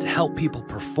to help people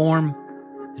perform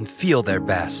and feel their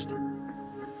best.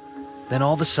 Then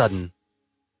all of a sudden,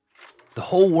 the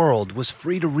whole world was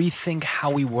free to rethink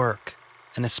how we work,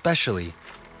 and especially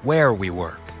where we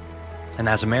work. And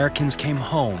as Americans came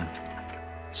home,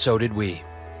 so did we.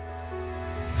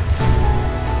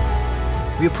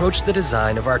 We approached the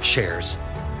design of our chairs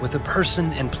with a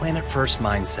person and planet-first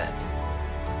mindset.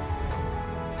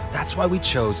 That's why we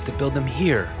chose to build them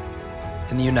here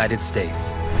in the United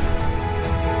States.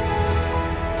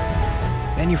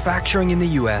 Manufacturing in the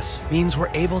US means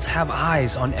we're able to have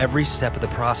eyes on every step of the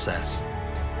process.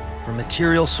 From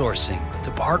material sourcing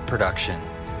to part production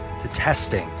to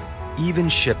testing, even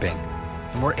shipping.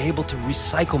 And we're able to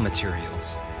recycle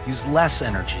materials, use less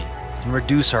energy, and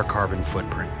reduce our carbon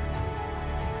footprint.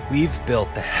 We've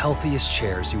built the healthiest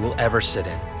chairs you will ever sit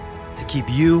in to keep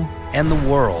you and the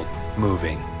world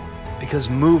moving. Because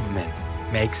movement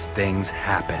makes things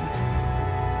happen.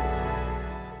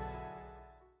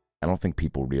 I don't think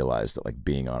people realize that, like,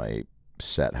 being on a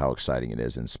set, how exciting it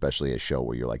is, and especially a show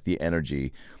where you're like the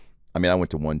energy. I mean, I went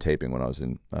to one taping when I was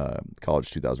in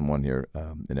college, 2001 here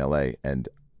in LA, and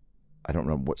I don't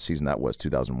remember what season that was,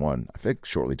 2001. I think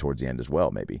shortly towards the end as well,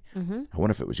 maybe. I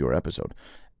wonder if it was your episode.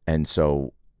 And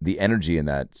so the energy in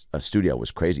that studio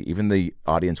was crazy. Even the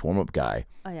audience warm-up guy.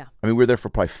 Oh, yeah. I mean, we were there for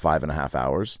probably 5.5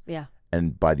 hours. Yeah.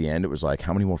 And by the end, it was like,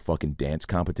 how many more fucking dance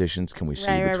competitions can we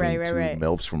see between two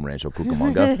MILFs from Rancho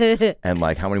Cucamonga? And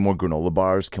like, how many more granola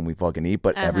bars can we fucking eat?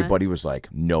 But everybody was like,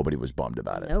 nobody was bummed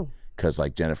about it. No. Because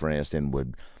like Jennifer Aniston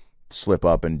would slip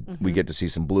up and we get to see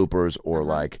some bloopers, or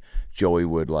like Joey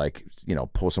would, like, you know,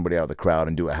 pull somebody out of the crowd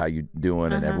and do a how you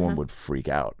doing, and everyone would freak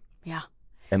out. Yeah.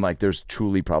 And like, there's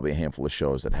truly probably a handful of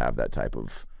shows that have that type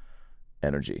of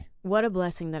energy. What a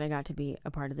blessing that I got to be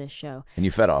a part of this show. And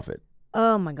you fed off it.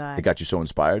 Oh my God. It got you so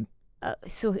inspired?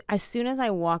 So as soon as I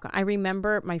walk, I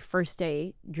remember my first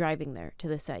day driving there to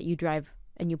the set. You drive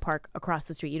and you park across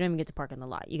the street. You don't even get to park in the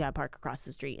lot. You got to park across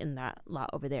the street in that lot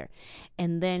over there.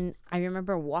 And then I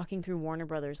remember walking through Warner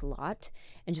Brothers lot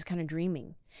and just kind of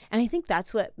dreaming. And I think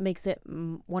that's what makes it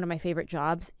one of my favorite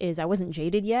jobs, is I wasn't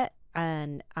jaded yet.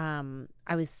 And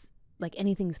I was like,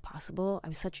 anything's possible. I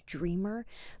was such a dreamer.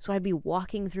 So I'd be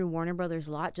walking through Warner Brothers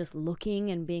lot just looking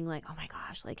and being like, oh my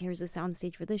gosh, like, here's a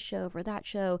soundstage for this show, for that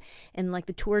show. And like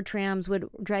the tour trams would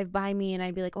drive by me and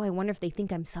I'd be like, oh, I wonder if they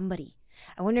think I'm somebody.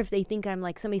 I wonder if they think I'm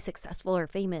like somebody successful or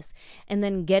famous. And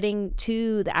then getting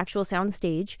to the actual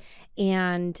soundstage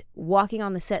and walking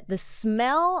on the set, the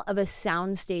smell of a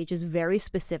soundstage is very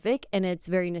specific and it's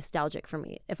very nostalgic for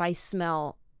me. If I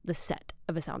smell the set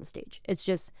of a soundstage, it's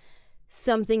just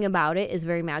something about it is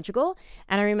very magical.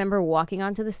 And I remember walking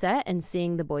onto the set and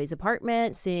seeing the boys'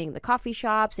 apartment, seeing the coffee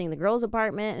shop, seeing the girls'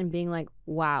 apartment, and being like,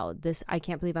 wow, this, I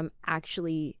can't believe I'm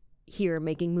actually here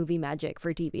making movie magic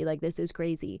for TV. Like, this is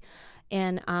crazy.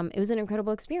 And it was an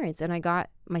incredible experience. And I got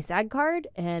my SAG card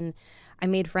and I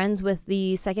made friends with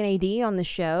the second AD on the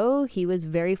show. He was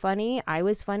very funny. I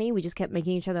was funny. We just kept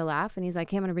making each other laugh. And he's like,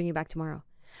 okay, I'm going to bring you back tomorrow.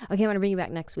 Okay, I'm going to bring you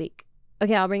back next week.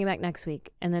 Okay, I'll bring you back next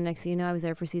week. And then next thing you know, I was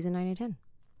there for season 9 and 10.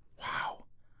 Wow.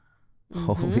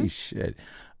 Holy shit.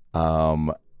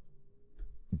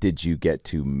 Did you get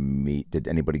to meet, did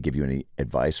anybody give you any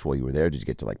advice while you were there? Did you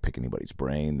get to like pick anybody's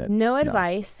brain? No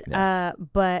advice,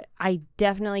 but I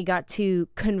definitely got to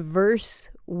converse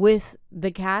with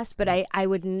the cast, but I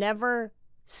would never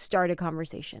start a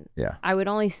conversation. Yeah. I would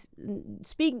only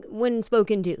speak when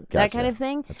spoken to. Gotcha. That kind of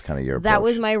thing. That's kind of your approach. That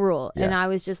was my rule. Yeah. And I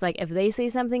was just like, if they say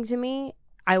something to me,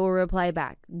 I will reply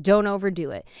back. Don't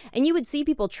overdo it. And you would see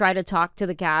people try to talk to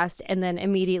the cast and then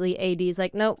immediately AD's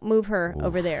like, nope, move her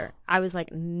over there. I was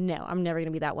like, no, I'm never going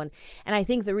to be that one. And I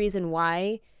think the reason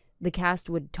why the cast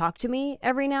would talk to me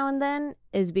every now and then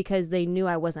is because they knew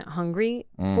I wasn't hungry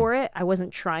for it. I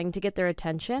wasn't trying to get their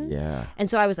attention. Yeah. And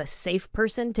so I was a safe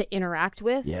person to interact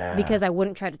with because I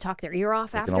wouldn't try to talk their ear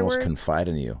off afterward. They can almost confide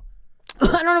in you. I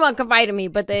don't know about confide in me,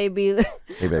 but they'd be like,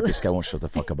 this guy won't shut the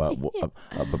fuck about working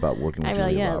with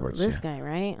Julia Roberts. This guy,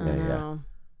 right?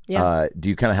 Do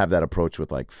you kind of have that approach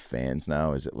with like fans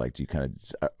now? Is it like, do you kind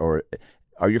of, or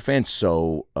are your fans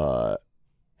so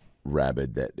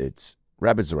rabid that it's,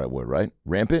 rabid's the right word, right?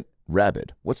 Rampant?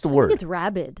 Rabid. What's the word? I think it's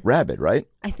rabid. Rabid, right?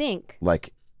 I think.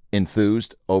 Like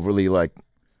enthused, overly like.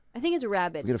 I think it's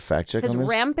rabid. We get a fact check on this? Because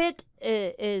rampant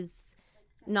is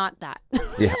not that.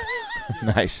 Yeah.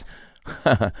 Nice.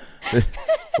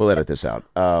 We'll edit this out.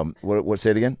 What?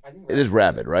 Say it again. It is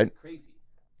rabid, right? Crazy.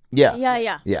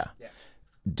 Yeah. Yeah.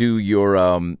 Do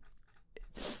your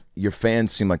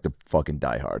fans seem like they're fucking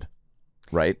diehard,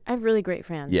 right? I have really great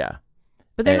fans. Yeah.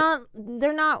 But they're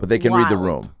not. But they can wild. read the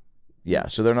room. Yeah.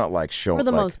 So they're not like showing. For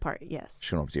the most part, yes.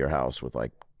 Showing up to your house with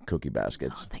like cookie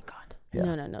baskets. Oh, thank God.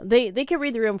 Yeah. No. They can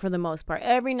read the room for the most part.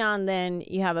 Every now and then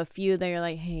you have a few that you're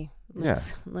like, hey.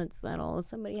 Let's settle.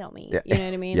 Somebody help me. Yeah. You know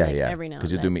what I mean? Yeah, like, yeah. Every now and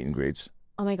because you then. do meet and greets.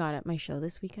 Oh my God, at my show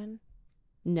this weekend,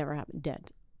 never happened. Dead.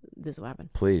 This will happen.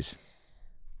 Please.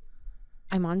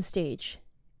 I'm on stage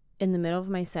in the middle of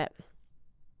my set.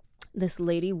 This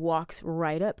lady walks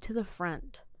right up to the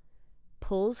front,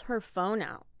 pulls her phone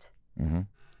out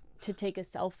to take a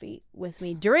selfie with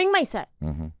me during my set,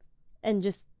 and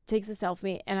just takes a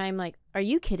selfie. And I'm like, are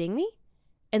you kidding me?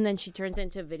 And then she turns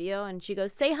into a video and she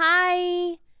goes, say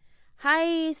hi.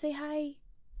 Hi, say hi.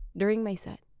 During my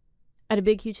set. At a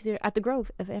big, huge theater. At the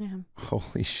Grove of Anaheim.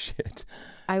 Holy shit.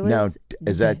 I was now,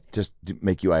 is that just to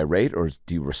make you irate, or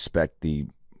do you respect the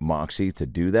moxie to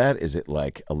do that? Is it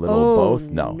like a little both?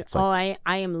 No. It's like,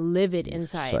 I am livid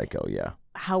inside. Psycho, yeah.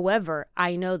 However,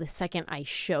 I know the second I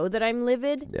show that I'm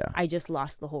livid, I just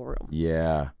lost the whole room.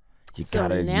 Yeah. You so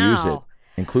gotta now, use it.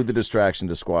 Include the distraction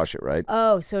to squash it, right?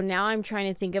 Oh, so now I'm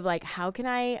trying to think of like, how can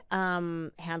I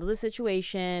handle the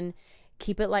situation,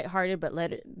 keep it lighthearted, but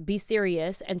let it be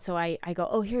serious. And so I go,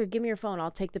 oh, here, give me your phone.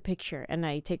 I'll take the picture. And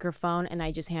I take her phone and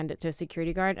I just hand it to a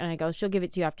security guard. And I go, she'll give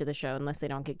it to you after the show unless they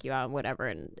don't kick you out and whatever.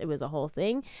 And it was a whole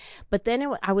thing. But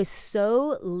then I was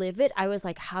so livid. I was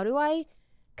like, how do I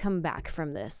come back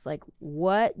from this? Like,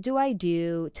 what do I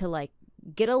do to like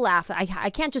get a laugh?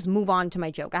 I can't just move on to my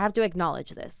joke. I have to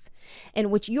acknowledge this. And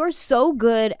which you're so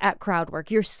good at crowd work.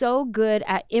 You're so good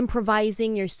at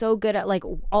improvising. You're so good at like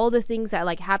all the things that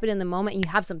like happen in the moment and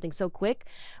you have something so quick.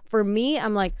 For me,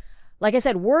 I'm like I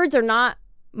said, words are not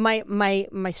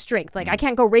my strength. Like I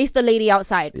can't go race the lady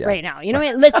outside right now. You know what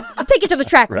I mean? Let's take it to the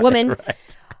track, woman.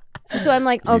 Right. So I'm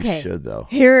like, okay, you should, though.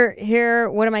 Here,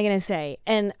 what am I going to say?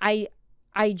 And I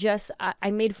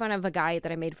made fun of a guy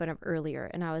that I made fun of earlier,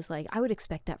 and I was like, I would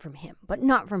expect that from him, but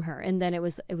not from her. And then it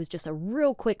was just a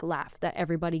real quick laugh that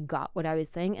everybody got what I was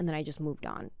saying, and then I just moved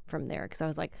on from there because I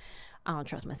was like, I don't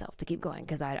trust myself to keep going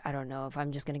because I don't know if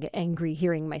I'm just going to get angry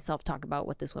hearing myself talk about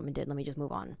what this woman did. Let me just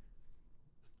move on.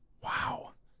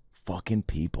 Wow. Fucking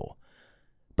people.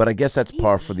 But I guess that's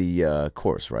par for the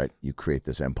course, right? You create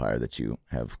this empire that you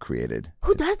have created.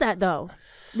 Who does that, though?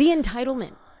 The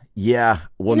entitlement. Yeah.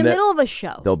 Well, in the middle of a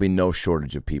show. There'll be no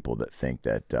shortage of people that think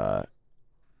that, that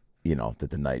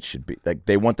the night should be, like,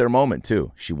 they want their moment,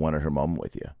 too. She wanted her moment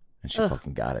with you, and she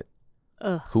fucking got it.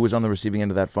 Who was on the receiving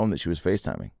end of that phone that she was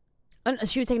FaceTiming?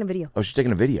 She was taking a video. Oh, she's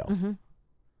taking a video. Mm-hmm.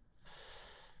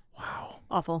 Wow.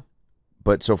 Awful.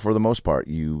 But so for the most part,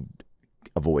 you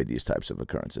avoid these types of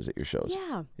occurrences at your shows.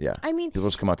 Yeah. Yeah. I mean, people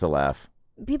just come out to laugh.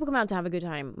 People come out to have a good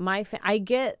time. I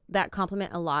get that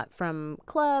compliment a lot from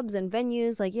clubs and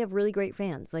venues. Like, you have really great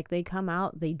fans. Like, they come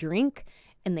out, they drink,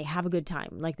 and they have a good time.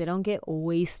 Like, they don't get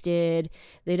wasted.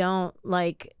 They don't,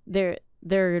 like, they're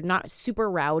not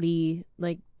super rowdy.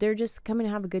 Like, they're just coming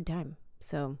to have a good time.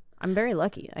 So I'm very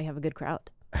lucky. I have a good crowd.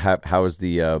 How has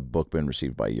the book been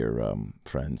received by your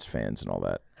friends, fans, and all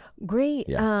that? Great.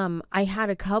 Yeah. I had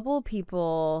a couple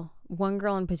people, one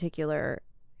girl in particular,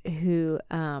 who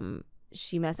I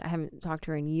haven't talked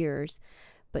to her in years,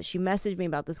 but she messaged me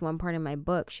about this one part in my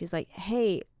book. She's like,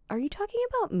 hey, are you talking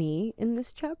about me in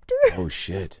this chapter? Oh,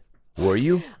 shit. Were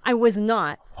you? I was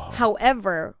not. Whoa.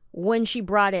 However, when she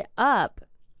brought it up,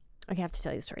 I have to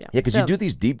tell you the story now. Yeah, because you do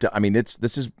these deep dive. I mean, this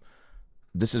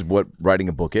is what writing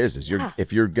a book is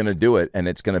if you're going to do it, and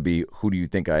it's going to be, who do you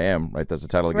think I am, right? That's the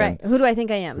title again. Right. Who do I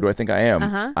think I am? Who do I think I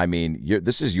am? I mean,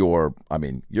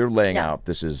 you're laying out,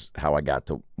 this is how I got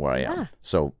to where I am.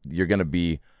 So you're going to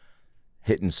be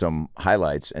hitting some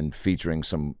highlights and featuring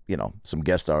some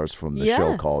guest stars from the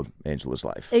show called Anjelah's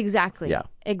Life. Exactly. Yeah.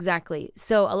 Exactly.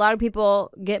 So a lot of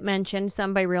people get mentioned,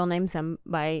 some by real name, some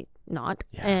by not.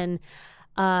 Yeah. And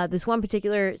this one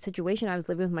particular situation, I was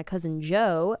living with my cousin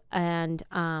Joe, and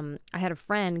I had a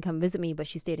friend come visit me, but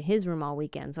she stayed in his room all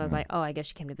weekend. So I was like, oh, I guess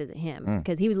she came to visit him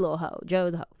because he was a little hoe. Joe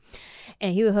was a hoe.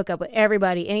 And he would hook up with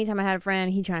everybody. Anytime I had a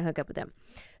friend, he'd try and hook up with them.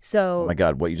 So, oh my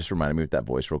God, what you just reminded me with that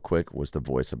voice real quick was the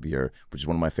voice of which is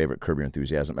one of my favorite Curb Your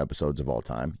Enthusiasm episodes of all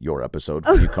time, your episode,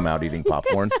 where you come out eating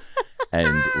popcorn.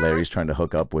 And Larry's trying to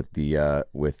hook up with your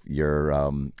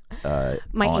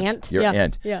my aunt. Your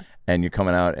aunt. Yeah. And you're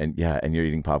coming out and you're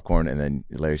eating popcorn, and then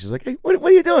Larry's just like, hey, what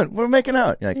are you doing? We're making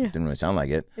out. You're like, didn't really sound like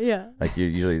it. Yeah. Like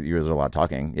you're a lot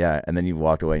talking. Yeah. And then you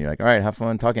walked away and you're like, all right, have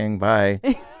fun talking. Bye.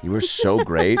 You were so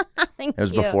great. Thank It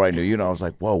was you. before I knew you, and I was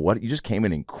like, whoa, what? You just came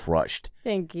in and crushed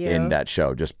Thank you. in that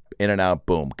show. Just in and out,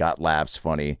 boom, got laughs,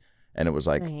 funny. And it was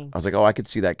like, Thanks. I was like, oh, I could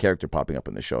see that character popping up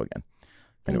in the show again.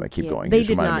 Anyway, Thank keep you. going. You They just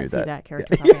did reminded me not of see that. that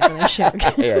character popping up in the show.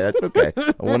 Yeah, that's okay.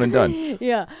 One and done.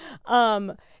 Yeah.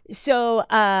 So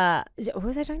what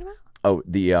was I talking about? Oh,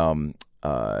 the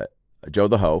Joe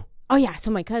the Hoe. Oh yeah,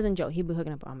 so my cousin Joe, he'd be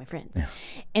hooking up with all my friends. Yeah.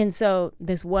 And so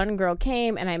this one girl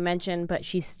came, and I mentioned, but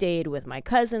she stayed with my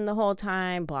cousin the whole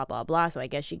time, blah, blah, blah. So I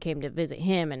guess she came to visit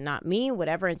him and not me,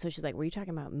 whatever. And so she's like, were you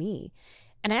talking about me?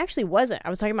 And I actually wasn't. I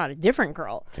was talking about a different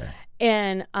girl. Okay.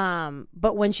 And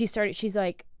but when she started, she's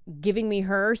like giving me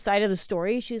her side of the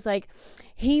story. She's like,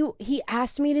 he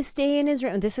asked me to stay in his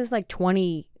room. This is like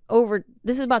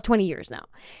this is about 20 years now.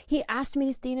 He asked me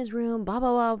to stay in his room, blah,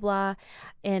 blah, blah, blah,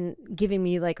 and giving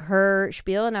me like her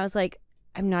spiel. And I was like,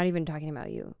 I'm not even talking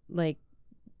about you. Like,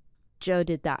 Joe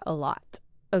did that a lot.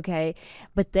 Okay.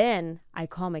 But then I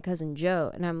call my cousin Joe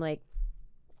and I'm like,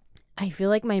 I feel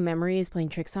like my memory is playing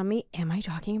tricks on me. Am I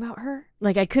talking about her?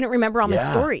 Like, I couldn't remember all my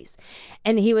stories.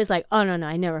 And he was like, oh, no,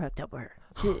 I never hooked up with her.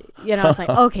 So, I was like,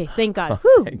 okay, thank God.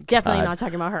 Whew, definitely not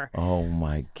talking about her. Oh,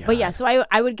 my God. But yeah, so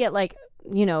I would get like,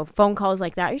 phone calls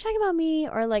like that. Are you talking about me?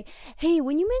 Or like, hey,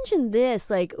 when you mentioned this,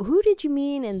 like, who did you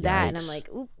mean in that? And I'm like,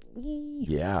 ooh.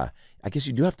 Yeah. I guess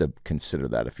you do have to consider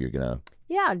that if you're going to.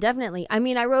 Yeah, definitely. I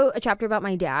mean, I wrote a chapter about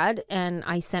my dad, and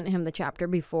I sent him the chapter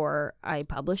before I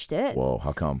published it. Whoa,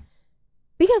 how come?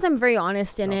 Because I'm very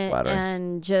honest in it flattering.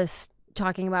 and just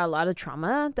talking about a lot of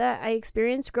trauma that I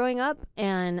experienced growing up.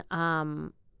 And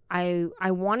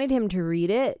I wanted him to read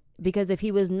it because if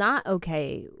he was not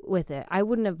okay with it, I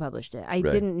wouldn't have published it. I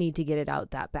didn't need to get it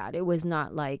out that bad. It was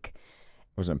not like...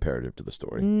 It was imperative to the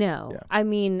story. No. Yeah. I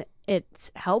mean, it's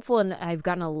helpful, and I've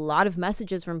gotten a lot of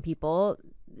messages from people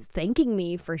thanking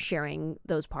me for sharing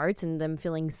those parts and them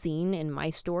feeling seen in my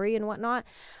story and whatnot.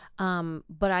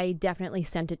 But I definitely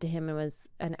sent it to him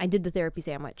and I did the therapy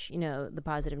sandwich, the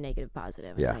positive, negative,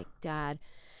 positive. I was like, Dad,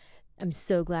 I'm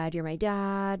so glad you're my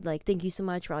dad. Like, thank you so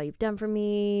much for all you've done for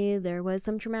me. There was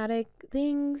some traumatic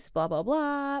things, blah, blah,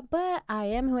 blah. But I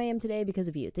am who I am today because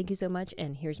of you. Thank you so much.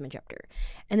 And here's my chapter.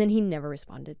 And then he never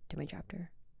responded to my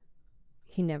chapter.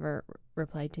 He never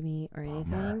replied to me or anything.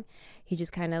 Bummer. He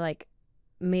just kind of like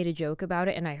made a joke about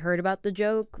it. And I heard about the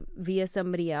joke via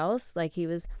somebody else. Like it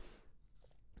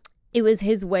was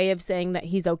his way of saying that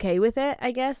he's okay with it,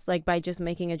 I guess, like by just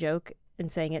making a joke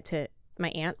and saying it to my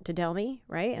aunt to tell me,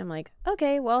 right? And I'm like,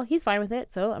 okay, well, he's fine with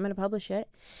it, so I'm going to publish it.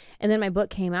 And then my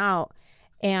book came out,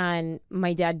 and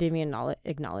my dad didn't even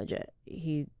acknowledge it.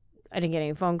 I didn't get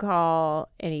any phone call,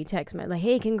 any text, like,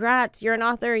 hey, congrats, you're an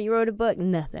author, you wrote a book,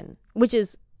 nothing, which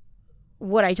is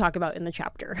what I talk about in the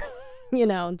chapter,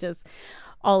 just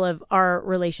all of our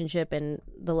relationship and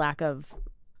the lack of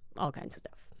all kinds of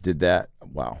stuff. Did that,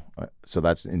 wow. So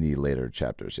that's in the later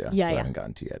chapters, yeah? Yeah, I haven't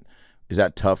gotten to yet. Is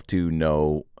that tough to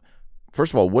know?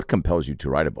 First of all, what compels you to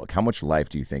write a book? How much life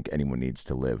do you think anyone needs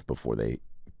to live before they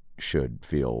should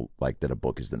feel like that a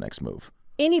book is the next move?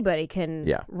 Anybody can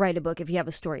write a book if you have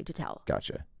a story to tell.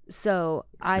 Gotcha. So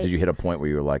Did you hit a point where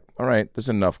you were like, all right, there's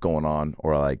enough going on?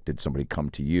 Or like, did somebody come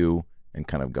to you and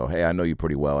kind of go, hey, I know you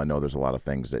pretty well. I know there's a lot of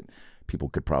things that people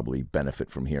could probably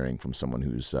benefit from hearing from someone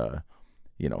who's,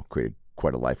 created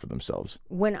quite a life for themselves.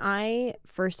 When I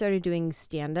first started doing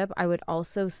stand-up, I would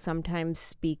also sometimes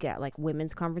speak at like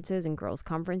women's conferences and girls'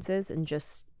 conferences and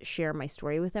just share my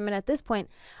story with them. And at this point,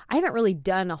 I haven't really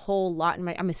done a whole lot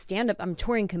I'm a stand-up, I'm a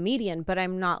touring comedian, but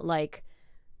I'm not like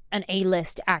an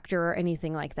A-list actor or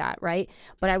anything like that, right?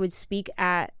 But I would speak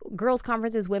at girls'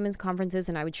 conferences, women's conferences,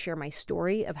 and I would share my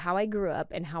story of how I grew up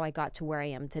and how I got to where I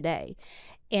am today.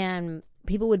 And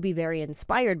people would be very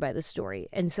inspired by the story.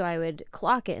 And so I would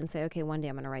clock it and say, okay, one day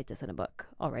I'm going to write this in a book.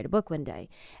 I'll write a book one day.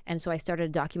 And so I started a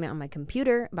document on my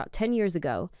computer about 10 years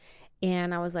ago.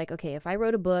 And I was like, okay, if I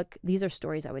wrote a book, these are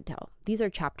stories I would tell. These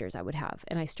are chapters I would have.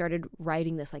 And I started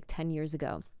writing this like 10 years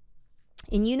ago.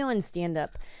 And in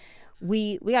stand-up,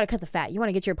 we got to cut the fat. You want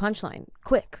to get your punchline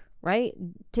quick. right?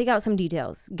 Take out some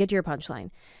details, get to your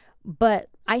punchline. But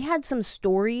I had some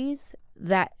stories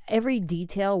that every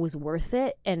detail was worth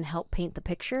it and helped paint the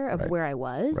picture of where I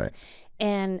was. Right.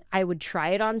 And I would try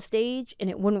it on stage and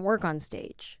it wouldn't work on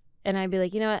stage. And I'd be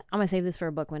like, you know what? I'm going to save this for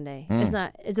a book one day.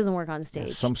 It doesn't work on stage.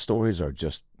 Yeah, some stories are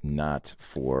just not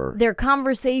for... They're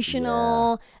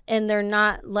conversational and they're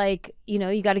not like, you know,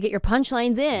 you got to get your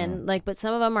punchlines in. Like, but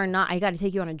some of them are not. I got to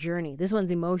take you on a journey. This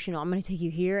one's emotional. I'm going to take you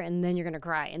here and then you're going to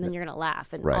cry and then you're going to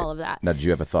laugh and all of that. Now, did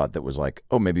you have a thought that was like,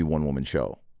 oh, maybe one woman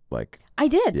show? Like, I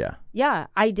did. Yeah. Yeah,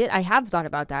 I did. I have thought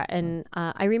about that. And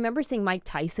I remember seeing Mike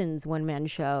Tyson's one-man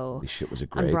show. Holy shit, was it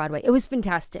on great? Broadway. It was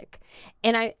fantastic.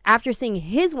 And after seeing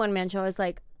his one-man show, I was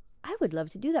like, I would love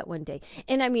to do that one day.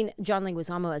 And I mean, John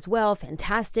Leguizamo as well,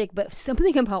 fantastic. But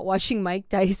something about watching Mike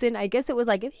Tyson, I guess it was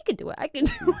like, if he could do it, I could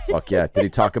do it. Fuck yeah. Did he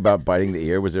talk about biting the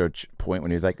ear? Was there a point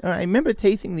when he was like, I remember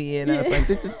tasting the ear and I was like,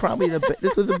 this is probably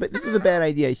this was a bad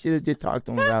idea. I should have just talked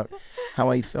to him about how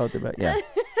I felt about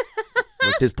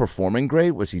Was his performing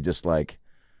great? Was he just like...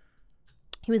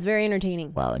 He was very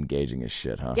entertaining. Wow, engaging as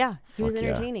shit, huh? Yeah, he was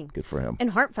entertaining. Good for him. And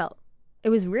heartfelt. It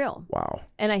was real. Wow.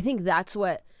 And I think that's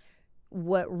what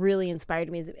really inspired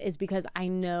me is because I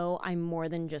know I'm more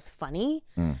than just funny,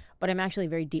 but I'm actually a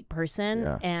very deep person.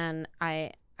 Yeah. And I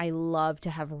love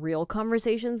to have real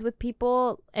conversations with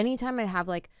people. Anytime I have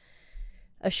like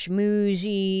a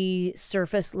schmoozy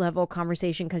surface level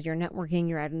conversation because you're networking,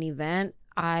 you're at an event,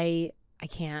 I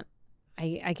can't.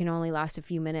 I can only last a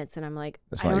few minutes and I'm like,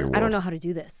 I don't know how to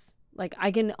do this. Like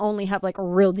I can only have like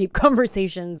real deep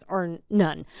conversations or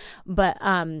none. But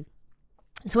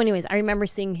so anyways, I remember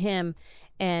seeing him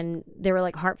and there were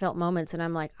like heartfelt moments and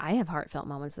I'm like, I have heartfelt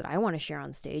moments that I want to share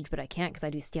on stage, but I can't because I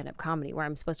do stand-up comedy where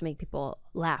I'm supposed to make people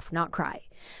laugh, not cry.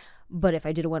 But if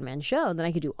I did a one-man show, then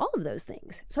I could do all of those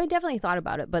things. So I definitely thought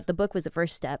about it, but the book was the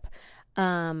first step.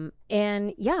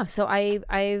 And yeah, so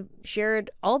I shared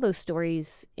all those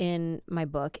stories in my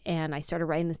book and I started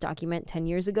writing this document 10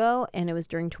 years ago and it was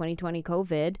during 2020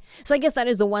 COVID. So I guess that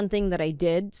is the one thing that I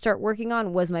did start working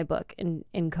on was my book in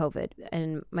COVID.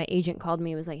 And my agent called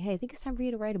me and was like, hey, I think it's time for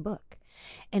you to write a book.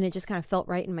 And it just kind of felt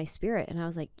right in my spirit. And I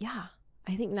was like, yeah,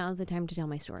 I think now's the time to tell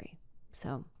my story.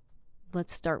 So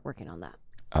let's start working on that.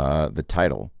 The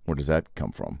title, where does that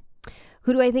come from?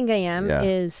 Who Do I Think I Am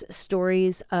is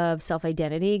stories of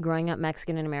self-identity, growing up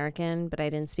Mexican and American, but I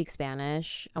didn't speak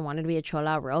Spanish. I wanted to be a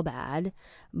chola real bad,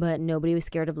 but nobody was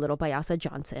scared of little Payasa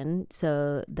Johnson,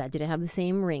 so that didn't have the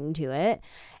same ring to it.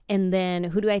 And then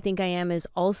Who Do I Think I Am is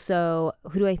also,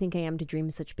 who do I think I am to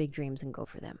dream such big dreams and go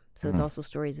for them? So it's also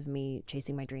stories of me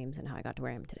chasing my dreams and how I got to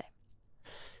where I am today.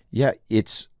 Yeah,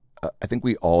 it's, I think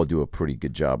we all do a pretty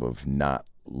good job of not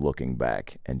looking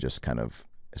back and just kind of,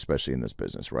 especially in this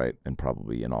business, right? And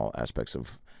probably in all aspects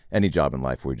of any job in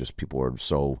life where just people are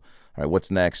so, all right,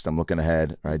 what's next? I'm looking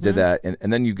ahead. All right, did that.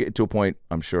 And then you get to a point,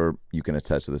 I'm sure you can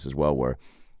attest to this as well, where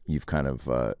you've kind of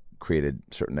created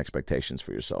certain expectations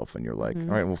for yourself and you're like, all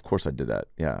right, well, of course I did that.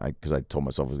 Yeah, because I told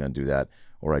myself I was going to do that.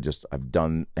 Or I've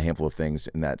done a handful of things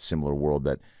in that similar world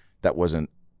that wasn't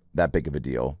that big of a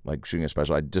deal, like shooting a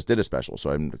special. I just did a special, so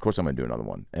of course I'm gonna do another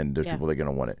one, and there's people that are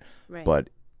gonna want it. Right. But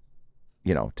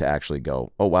you know, to actually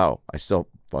go, oh wow, I still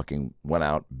fucking went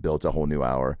out, built a whole new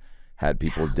hour, had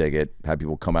people dig it, had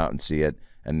people come out and see it,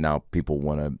 and now people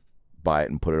want to buy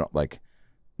it and put it on. Like,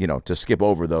 you know, to skip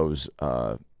over those,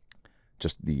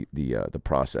 just the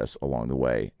process along the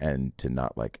way, and to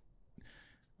not like,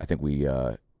 I think we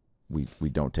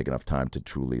don't take enough time to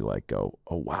truly like go,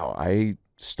 oh wow, I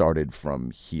started from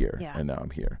here and now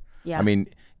I'm here. Yeah. I mean,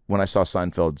 when I saw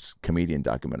Seinfeld's comedian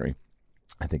documentary,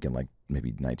 I think in like maybe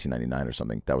 1999 or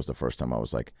something, that was the first time I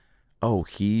was like, oh,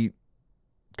 he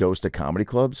goes to comedy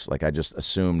clubs? Like I just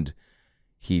assumed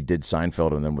he did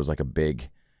Seinfeld and then was like a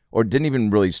big, or didn't even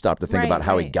really stop to think about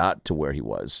how he got to where he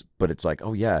was. But it's like,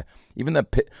 oh yeah, even that,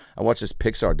 I watched this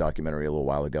Pixar documentary a little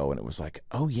while ago and it was like,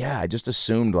 oh yeah, I just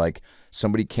assumed like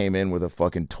somebody came in with a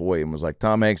fucking toy and was like,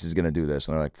 Tom Hanks is going to do this.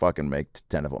 And they're like, fucking make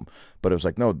 10 of them. But it was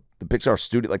like, no, the Pixar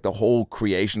studio, like the whole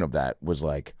creation of that was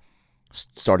like,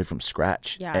 started from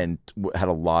scratch and had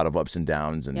a lot of ups and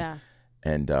downs. And,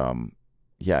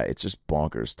 yeah, it's just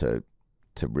bonkers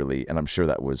to really, and I'm sure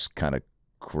that was kind of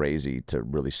crazy to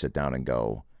really sit down and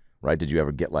go, right? Did you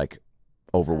ever get like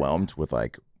overwhelmed with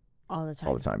like all the time?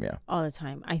 All the time, yeah. All the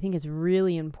time. I think it's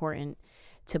really important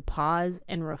to pause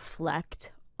and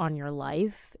reflect on your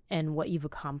life and what you've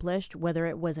accomplished, whether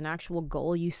it was an actual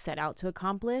goal you set out to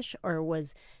accomplish or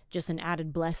was just an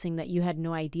added blessing that you had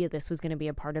no idea this was going to be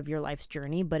a part of your life's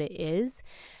journey, but it is.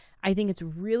 I think it's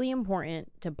really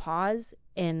important to pause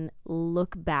and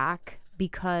look back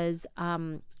because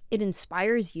it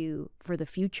inspires you for the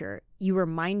future. You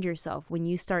remind yourself when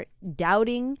you start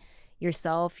doubting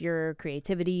yourself, your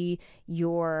creativity,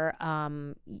 you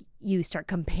start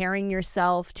comparing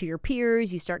yourself to your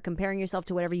peers, you start comparing yourself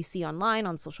to whatever you see online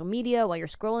on social media while you're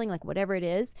scrolling, like whatever it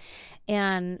is.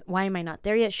 And why am I not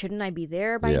there yet? Shouldn't I be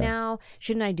there by now?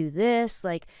 Shouldn't I do this?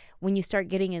 Like when you start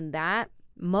getting in that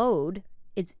mode,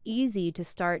 it's easy to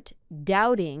start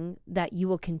doubting that you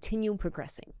will continue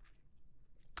progressing.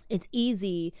 It's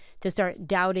easy to start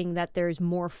doubting that there's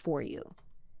more for you.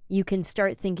 You can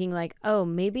start thinking like, oh,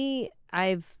 maybe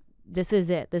this is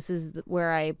it. This is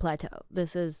where I plateau.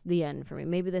 This is the end for me.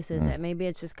 Maybe this is it. Maybe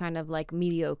it's just kind of like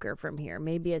mediocre from here.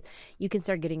 Maybe you can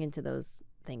start getting into those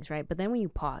things, right? But then when you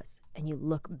pause and you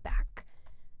look back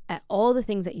at all the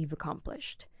things that you've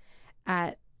accomplished,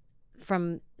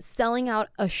 from selling out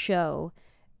a show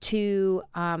to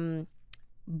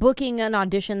booking an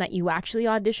audition that you actually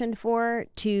auditioned for,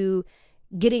 to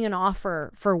getting an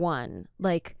offer for one,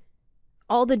 like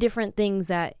all the different things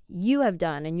that you have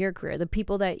done in your career, the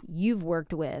people that you've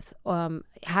worked with,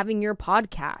 having your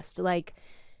podcast, like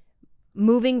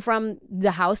moving from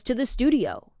the house to the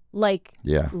studio, like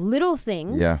little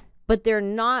things, but they're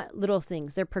not little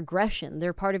things. They're progression.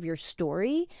 They're part of your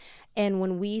story. And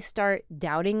when we start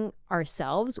doubting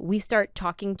ourselves, we start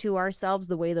talking to ourselves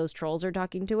the way those trolls are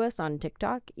talking to us on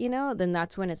TikTok, then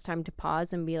that's when it's time to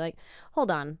pause and be like,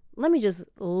 hold on, let me just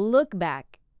look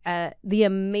back at the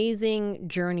amazing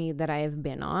journey that I have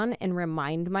been on and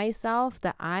remind myself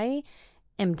that I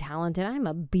am talented. I'm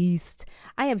a beast.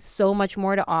 I have so much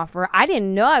more to offer. I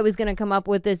didn't know I was going to come up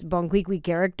with this Bonquiqui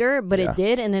character, but it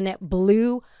did, and then it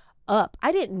blew up.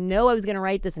 I didn't know I was going to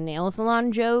write this nail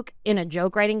salon joke in a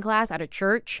joke writing class at a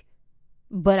church,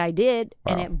 but I did,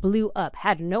 and it blew up.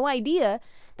 Had no idea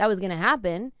that was going to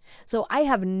happen. So I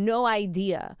have no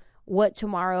idea what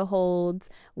tomorrow holds,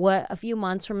 what a few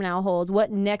months from now holds, what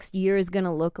next year is going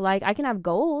to look like. I can have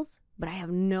goals, but I have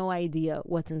no idea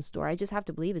what's in store. I just have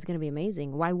to believe it's going to be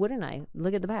amazing. Why wouldn't I?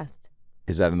 Look at the past.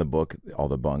 Is that in the book, all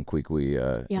the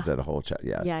Bonquiqui? Is that a whole chat?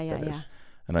 Yeah.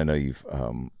 And I know you've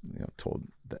told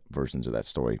versions of that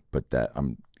story, but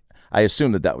I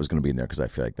assume that was going to be in there because I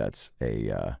feel like that's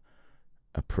a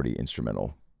pretty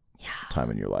instrumental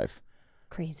time in your life.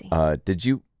 Crazy.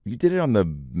 You did it on the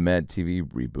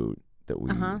MADtv reboot that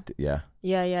we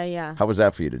Yeah. How was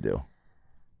that for you to do?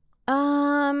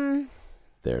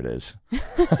 There it is.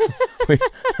 We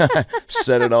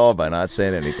said it all by not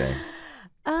saying anything.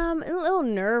 A little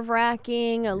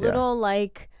nerve-wracking, a little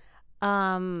like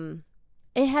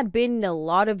it had been a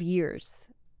lot of years.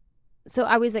 So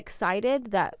I was excited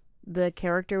that the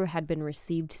character had been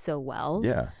received so well.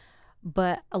 Yeah.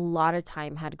 But a lot of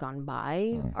time had gone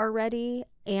by already.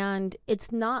 And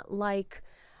it's not like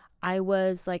I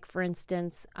was like, for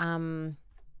instance,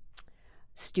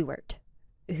 Stewart,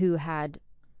 who had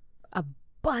a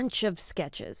bunch of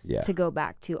sketches to go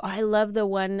back to. Oh, I love the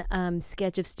one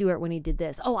sketch of Stewart when he did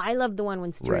this. Oh, I love the one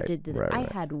when Stewart did this. I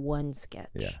had one sketch.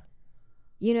 Yeah.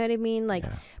 You know what I mean? Like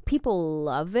people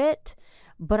love it.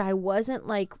 But I wasn't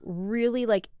like really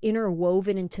like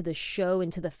interwoven into the show,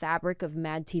 into the fabric of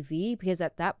MADtv, because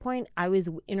at that point I was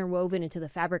interwoven into the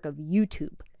fabric of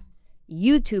YouTube.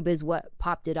 YouTube is what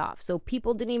popped it off. So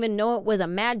people didn't even know it was a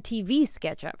MADtv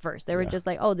sketch at first. They were just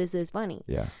like, oh, this is funny.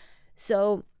 Yeah.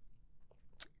 So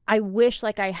I wish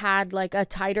like I had like a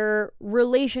tighter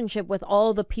relationship with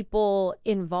all the people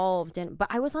involved. But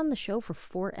I was on the show for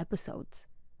 4 episodes.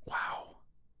 Wow.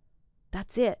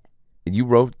 That's it. You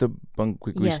wrote the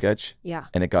Bonquiqui sketch? Yeah.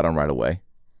 And it got on right away?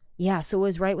 Yeah, so it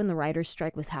was right when the writer's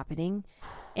strike was happening.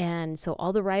 And so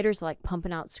all the writers like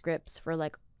pumping out scripts for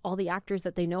like all the actors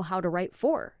that they know how to write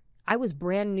for. I was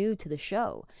brand new to the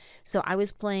show. So I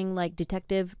was playing like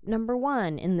detective number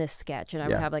 1 in this sketch. And I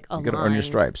would have like a line. You got to earn your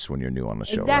stripes when you're new on the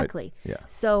show, exactly. Right? Yeah.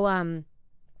 So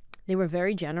they were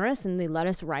very generous and they let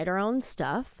us write our own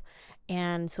stuff.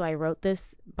 And so I wrote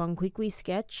this Bonquiqui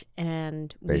sketch,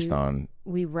 and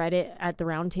we read it at the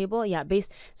round table. Yeah,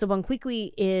 so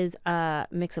Bonquiqui is a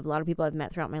mix of a lot of people I've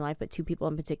met throughout my life, but 2 people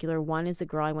in particular. One is a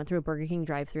girl I went through a Burger King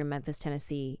drive-thru in Memphis,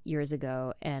 Tennessee years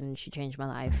ago, and she changed my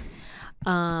life.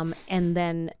 And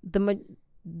then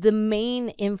the main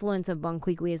influence of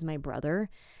Bonquiqui is my brother,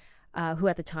 who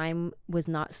at the time was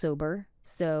not sober.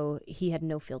 So he had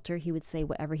no filter. He would say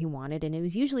whatever he wanted. And it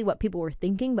was usually what people were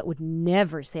thinking, but would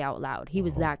never say out loud. He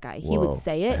was that guy. He would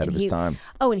say it. Ahead of his time.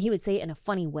 Oh, and he would say it in a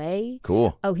funny way.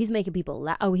 Cool. Oh, he's making people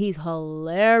laugh. Oh, he's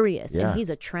hilarious. Yeah. And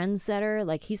he's a trendsetter.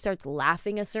 Like he starts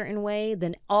laughing a certain way.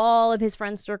 Then all of his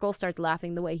friends' circle starts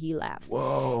laughing the way he laughs.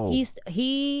 Whoa.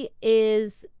 He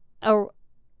is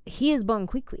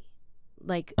Bonquiqui.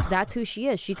 Like, that's who she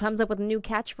is. She comes up with a new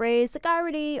catchphrase,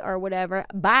 security, or whatever,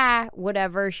 bye,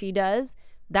 whatever she does.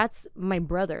 That's my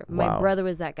brother. My brother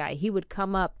was that guy. He would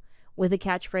come up with a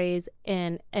catchphrase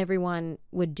and everyone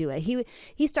would do it.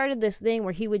 He started this thing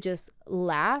where he would just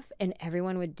laugh and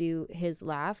everyone would do his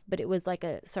laugh, but it was like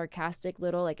a sarcastic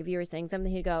little, like if you were saying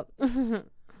something, he'd go,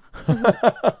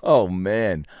 oh,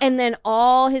 man. And then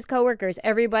all his coworkers,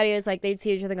 everybody was like, they'd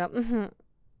see each other and go,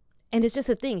 And it's just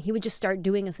a thing. He would just start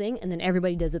doing a thing, and then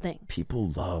everybody does a thing.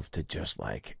 People love to just,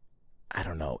 like, I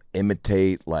don't know,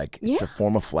 imitate. Like, it's a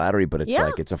form of flattery, but it's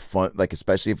like, it's a fun, like,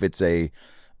 especially if it's a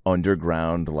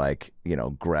underground, like, you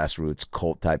know, grassroots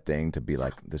cult type thing, to be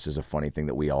like, this is a funny thing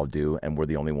that we all do, and we're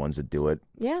the only ones that do it.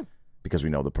 Yeah. Because we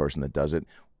know the person that does it.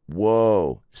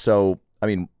 Whoa. So, I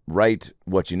mean, write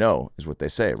what you know is what they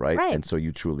say, right? And so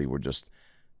you truly were just...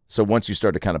 So once you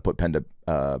started to kind of put pen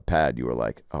to pad, you were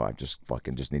like, oh, I just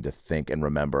fucking just need to think and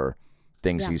remember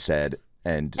things he said,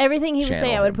 and everything he would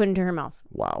say, I would put into her mouth.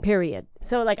 Wow. Period.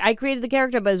 So, like, I created the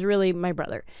character, but it's really my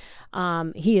brother.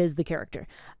 He is the character.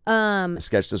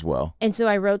 Sketched as well. And so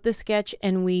I wrote the sketch,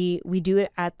 and we do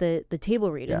it at the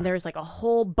table read. And there's like a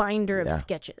whole binder of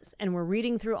sketches, and we're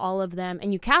reading through all of them,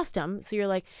 and you cast them. So you're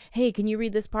like, hey, can you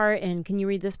read this part? And can you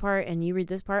read this part? And you read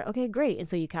this part? Okay, great. And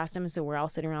so you cast them. And so we're all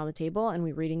sitting around the table, and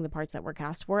we're reading the parts that we're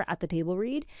cast for at the table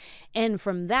read. And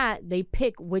from that, they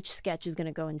pick which sketch is going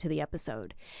to go into the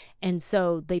episode. And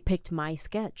so they picked my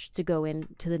sketch to go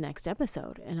into the next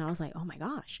episode. And I was like, oh my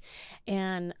gosh.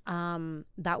 And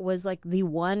that was like the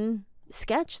one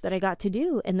sketch that I got to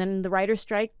do. And then the writer's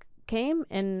strike came,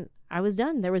 and I was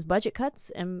done. There was budget cuts,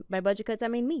 and by budget cuts, I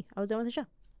mean me. I was done with the show.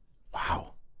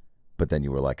 Wow. But then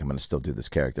you were like, I'm going to still do this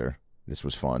character. This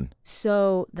was fun.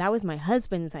 So that was my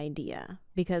husband's idea,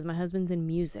 because my husband's in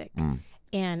music.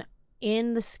 And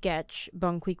in the sketch,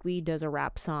 Bonquiqui does a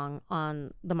rap song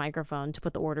on the microphone to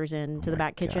put the orders in to the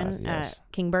back kitchen at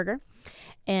King Burger.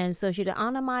 And so she did,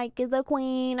 on the mic is the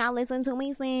queen, I listen to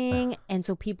me sing. And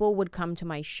so people would come to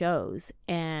my shows,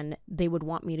 and they would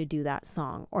want me to do that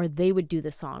song, or they would do the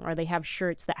song, or they have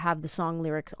shirts that have the song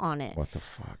lyrics on it. What the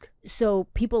fuck? So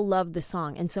people loved the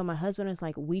song. And so my husband was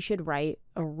like, we should write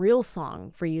a real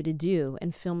song for you to do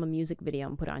and film a music video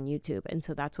and put it on YouTube. And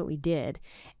so that's what we did.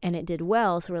 And it did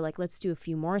well. So we're like, let's do a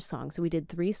few more songs. So we did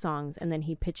 3 songs, and then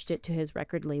he pitched it to his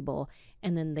record label,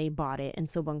 and then they bought it. And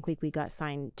so Bonquiqui got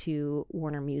signed to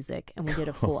Warner Music, and we did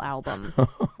a full album.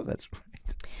 That's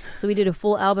right. So we did a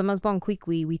full album as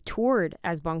Bonquiqui. We toured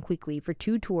as Bonquiqui for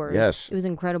 2 tours. Yes. It was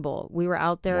incredible. We were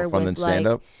out there More fun with than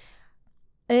stand-up?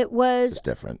 It was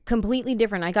different. Completely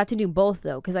different. I got to do both,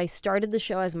 though, because I started the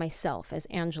show as myself, as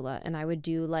Anjelah, and I would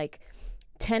do like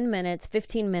 10 minutes,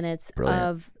 15 minutes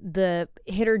of the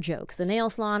hitter jokes. The nail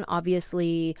salon,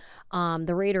 obviously, the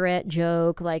Raiderette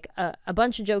joke, like a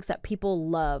bunch of jokes that people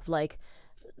love, like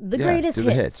the greatest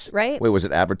hits, right? Wait, was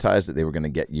it advertised that they were going to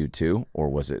get you too, or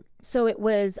was it? So it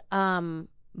was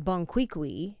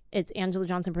Bonquiqui. It's Anjelah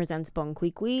Johnson Presents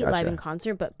Bonquiqui live in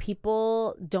concert, but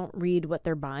people don't read what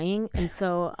they're buying. And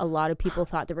so a lot of people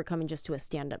thought they were coming just to a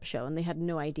stand-up show, and they had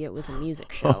no idea it was a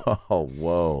music show. Oh,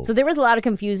 whoa. So there was a lot of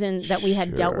confusion that we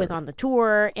had dealt with on the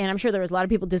tour, and I'm sure there was a lot of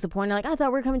people disappointed, like, I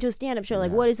thought we were coming to a stand-up show.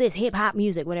 Like, what is this? Hip-hop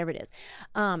music, whatever it is.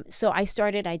 So I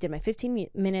did my 15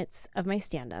 minutes of my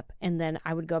stand-up, and then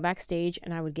I would go backstage,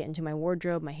 and I would get into my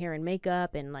wardrobe, my hair and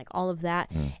makeup, and like all of that.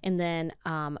 And then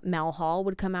Mal Hall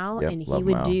would come out, and he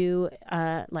would do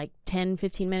like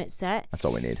 10-15 minute set. That's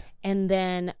all we need. And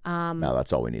then no,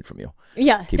 that's all we need from you.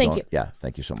 Yeah, Keep thank going. you. Yeah,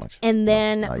 thank you so much. And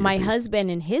then my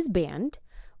husband and his band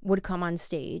would come on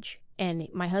stage, and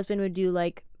my husband would do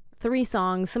like 3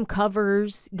 songs, some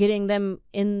covers, getting them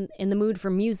in the mood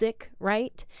for music,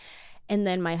 right? And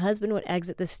then my husband would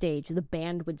exit the stage, the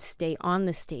band would stay on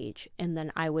the stage, and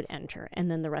then I would enter, and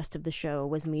then the rest of the show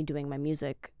was me doing my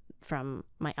music from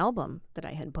my album that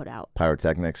I had put out.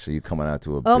 Pyrotechnics? Are you coming out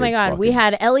to a Oh my God, we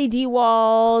had LED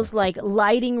walls, like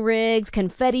lighting rigs,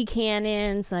 confetti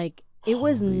cannons, like it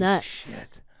was nuts.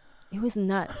 Shit. It was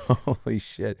nuts. Holy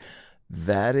shit.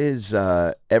 That is,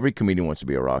 every comedian wants to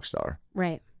be a rock star.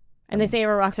 Right. And they say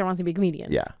every rock star wants to be a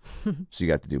comedian. Yeah. So you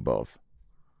got to do both.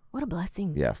 What a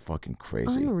blessing. Yeah, fucking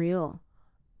crazy. Unreal.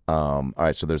 All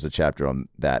right, so there's a chapter on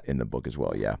that in the book as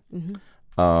well, yeah.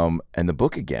 And the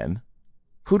book again,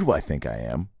 who do I think I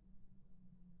am?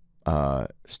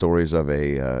 Stories of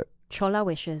a... Chola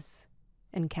wishes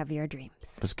and caviar dreams.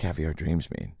 What does caviar dreams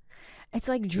mean? It's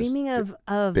like dreaming of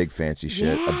big fancy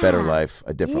shit, a better life,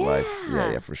 a different life.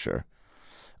 Yeah, for sure.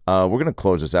 We're going to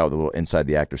close this out with a little Inside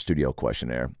the Actor Studio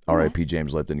questionnaire. R.I.P.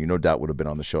 James Lipton. You no doubt would have been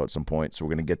on the show at some point. So we're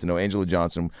going to get to know Anjelah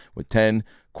Johnson with 10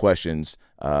 questions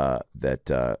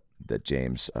that that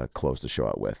James closed the show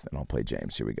out with, and I'll play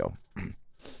James. Here we go.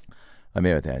 I'm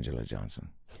here with Anjelah Johnson.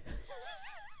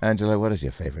 Anjelah, what is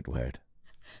your favorite word?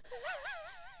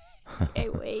 Hey,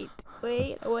 wait,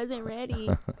 I wasn't ready.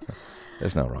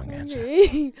 There's no wrong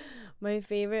answer. My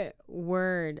favorite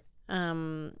word.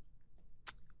 Hi.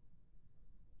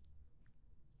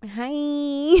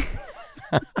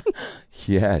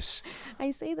 Yes.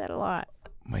 I say that a lot.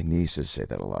 My nieces say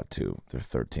that a lot too. They're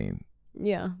 13.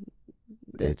 Yeah.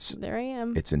 There I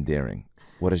am. It's endearing.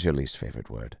 What is your least favorite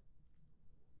word?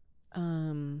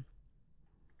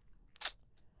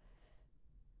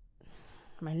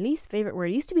 My least favorite word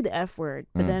used to be the F word,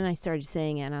 but then I started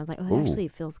saying it, and I was like, oh, it actually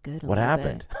feels good. What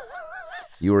happened?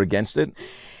 You were against it?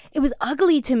 It was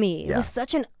ugly to me. Yeah. It was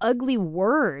such an ugly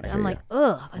word. I'm like,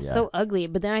 ugh, that's Yeah. so ugly.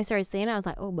 But then I started saying it. I was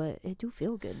like, oh, but it do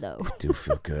feel good, though. It do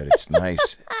feel good. It's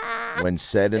nice when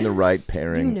said in the right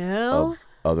pairing of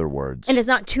other words. And it's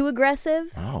not too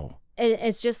aggressive. Oh.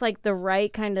 It's just like the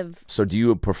right kind of... So do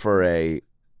you prefer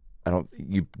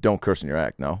you don't curse in your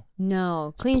act, no?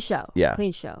 No, clean show. Yeah.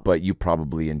 Clean show. But you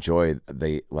probably enjoy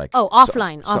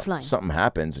offline. Something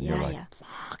happens and you're like,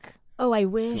 fuck. Oh, I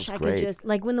wish I could great. just,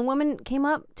 like when the woman came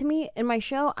up to me in my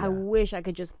show, I wish I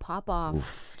could just pop off.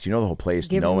 Oof. Do you know the whole place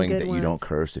Give some knowing good that you ones. don't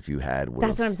curse if you had would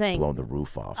That's what I'm saying. blown the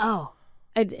roof off? Oh.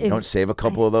 You don't save a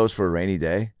couple of those for a rainy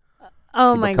day?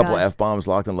 Oh, Keep my a couple God. F-bombs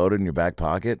locked and loaded in your back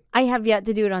pocket? I have yet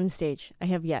to do it on stage. I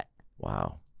have yet.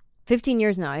 Wow. 15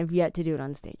 years now, I've yet to do it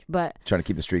on stage. But Trying to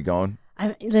keep the streak going?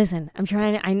 listen, I'm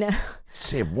trying to, I know.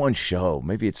 Save one show.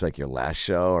 Maybe it's like your last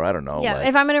show, or I don't know. Yeah, like,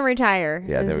 if I'm going to retire,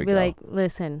 Yeah, there we be go. like,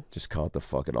 listen. just call it the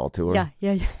Fuck It All Tour.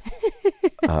 Yeah.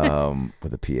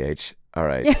 With a PH. All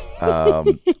right.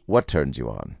 What turns you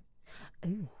on?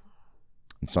 Ooh.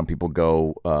 And some people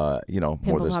go, more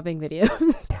Pimple this. popping video.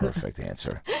 Perfect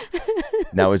answer.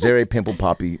 Now, is there a pimple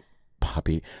popping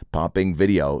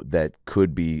video that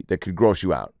could gross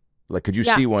you out? Like, could you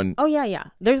see one? Oh, yeah.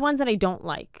 There's ones that I don't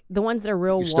like. The ones that are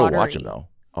real You still watery. watch them though.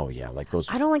 Oh yeah, like those.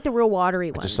 I don't like the real watery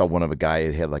I ones. just saw one of a guy.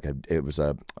 It had like it was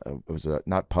a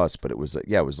not pus, but it was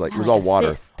all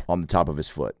water cyst. on the top of his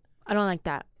foot. I don't like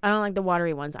that. I don't like the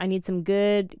watery ones. I need some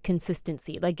good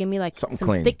consistency. Like, give me like Something some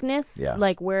clean. thickness. Yeah.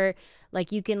 Like where,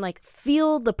 like you can like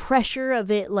feel the pressure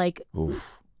of it, like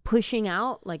Oof. pushing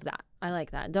out like that. I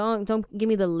like that. Don't give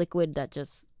me the liquid that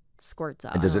just squirts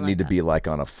out. And does I it don't need like to that. be like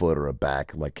on a foot or a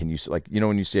back? Like, can you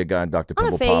when you see a guy in Dr. On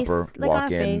a Pimple face, Popper like walk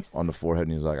on a in face. on the forehead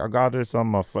and he's like, I got this on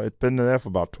my foot. It's been there for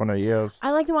about 20 years.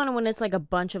 I like the one when it's like a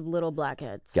bunch of little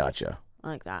blackheads. Gotcha. I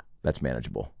like that. That's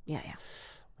manageable. Yeah.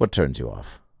 What turns you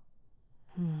off?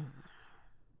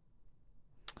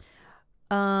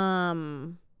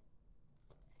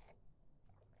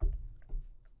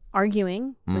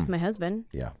 Arguing with my husband.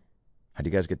 Yeah. How do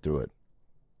you guys get through it?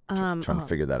 Trying to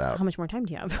figure that out. How much more time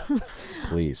do you have?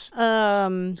 Please.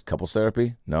 Couples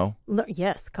therapy? No?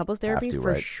 Yes, couples therapy to,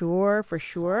 for right?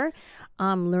 sure.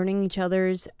 Learning each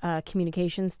other's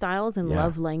communication styles and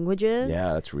love languages.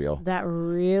 Yeah, that's real. That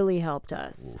really helped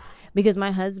us. Because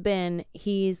my husband,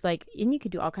 he's like, and you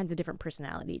could do all kinds of different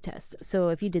personality tests. So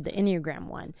if you did the Enneagram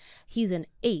one, he's an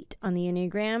 8 on the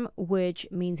Enneagram, which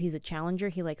means he's a challenger.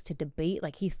 He likes to debate.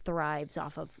 Like, he thrives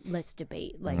off of let's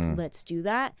debate. Like, let's do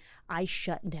that. I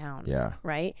shut down. Yeah.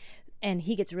 Right? And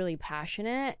he gets really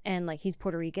passionate, and like he's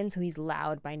Puerto Rican, so he's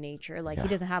loud by nature. Like he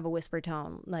doesn't have a whisper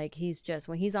tone. Like he's just,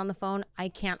 when he's on the phone, I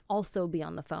can't also be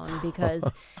on the phone because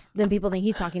then people think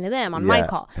he's talking to them on my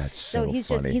call. That's so he's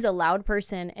funny. he's a loud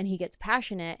person, and he gets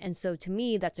passionate. And so to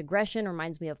me, that's aggression,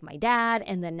 reminds me of my dad.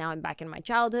 And then now I'm back in my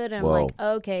childhood, and I'm like,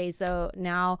 okay, so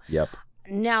now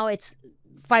it's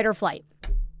fight or flight.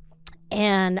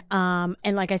 And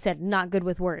like I said, not good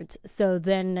with words. So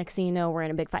then next thing you know, we're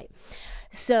in a big fight.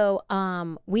 So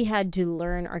we had to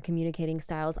learn our communicating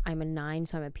styles. I'm a 9,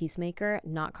 so I'm a peacemaker,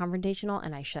 not confrontational,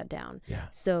 and I shut down. Yeah.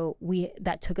 So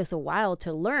that took us a while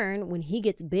to learn. When he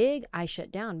gets big, I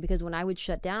shut down, because when I would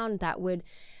shut down, that would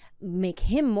make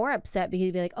him more upset, because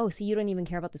he'd be like, oh, see, you don't even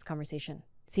care about this conversation.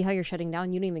 See how you're shutting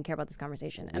down? You don't even care about this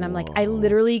conversation. And I'm like, I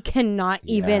literally cannot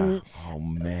even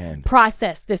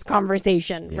process this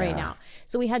conversation right now.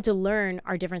 So we had to learn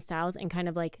our different styles and kind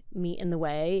of like meet in the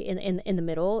way, in the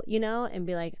middle, and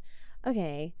be like,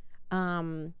 okay,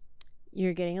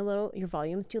 you're getting your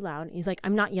volume's too loud. He's like,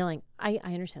 I'm not yelling. I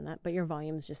understand that, but your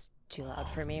volume's just too loud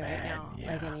for me right now.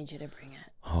 Yeah. Like, I need you to bring it.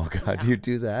 Oh, God, do you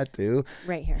do that too?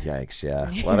 Right here. Yikes, yeah.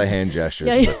 A lot of hand gestures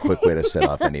is a quick way to set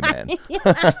off any man.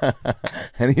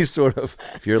 Any sort of,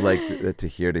 if you're like to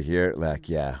hear, like,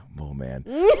 yeah, oh, man.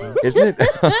 Isn't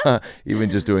it? Even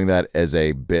just doing that as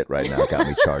a bit right now got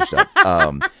me charged up.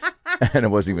 And it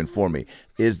wasn't even for me.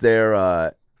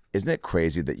 Isn't it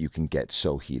crazy that you can get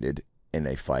so heated in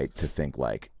a fight to think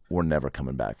like, we're never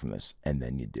coming back from this, and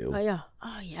then you do. Oh yeah.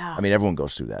 Oh yeah. I mean, everyone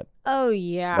goes through that. Oh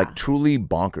yeah. Like truly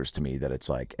bonkers to me that it's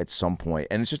like at some point,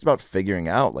 and it's just about figuring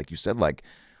out, like you said, like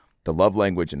the love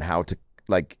language and how to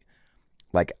like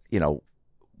you know,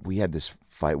 we had this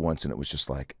fight once, and it was just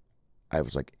like, I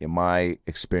was like, in my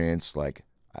experience, like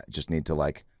I just need to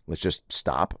like, let's just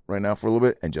stop right now for a little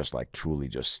bit and just like truly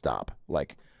just stop.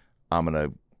 Like I'm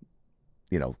gonna,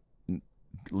 you know,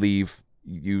 leave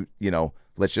you know,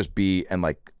 let's just be and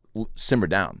like simmer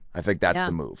down. I think that's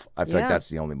the move. I feel like that's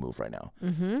the only move right now.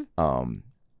 And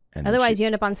otherwise you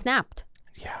end up on Snapped.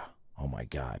 Yeah. Oh my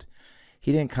God.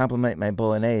 He didn't compliment my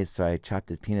bolognese, so I chopped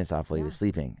his penis off while he was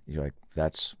sleeping. You're like,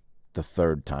 that's the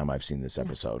third time I've seen this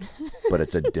episode, but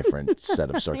it's a different set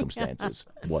of circumstances.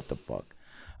 What the fuck?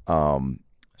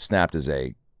 Snapped is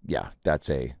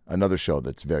that's another show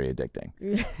that's very addicting.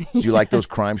 Do you like those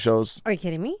crime shows? Are you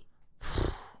kidding me?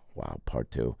 Wow,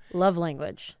 part 2. Love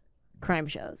language. Crime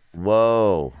shows.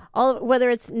 Whoa.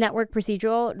 Whether it's network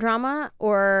procedural drama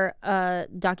or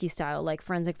docu-style, like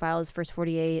Forensic Files, First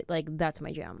 48, like that's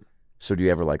my jam. So do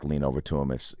you ever like lean over to him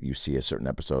if you see a certain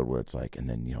episode where it's like, and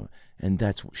then, you know, and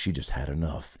that's, she just had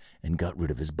enough and got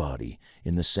rid of his body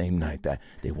in the same night that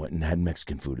they went and had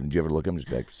Mexican food. And do you ever look at him and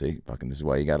just be like, see, fucking, this is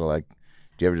why you gotta like,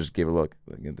 do you ever just give a look?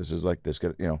 Like, this is like, this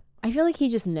could, you know. I feel like he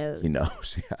just knows. He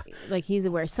knows, yeah. Like he's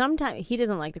aware. Sometimes, he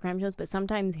doesn't like the crime shows, but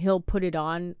sometimes he'll put it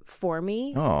on for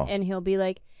me. Oh. And he'll be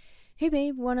like, hey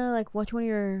babe, wanna like watch one of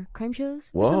your crime shows?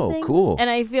 Whoa, cool. And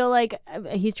I feel like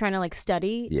he's trying to like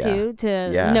study too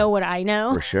to know what I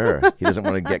know. For sure. He doesn't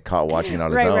want to get caught watching it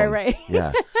on his own. Right.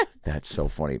 Yeah. That's so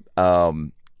funny.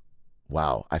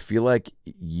 Wow. I feel like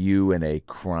you in a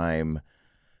crime.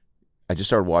 I just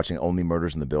started watching Only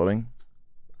Murders in the Building.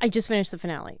 I just finished the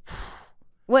finale.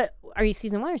 What are you,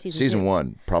 season 1 or season 2? Season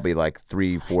 1, probably like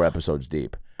 3-4 episodes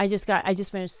deep. I just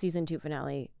finished season 2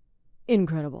 finale.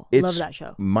 Incredible. Love that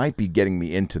show. Might be getting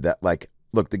me into that. Like,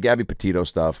 look, the Gabby Petito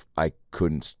stuff, I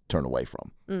couldn't turn away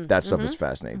from. That stuff is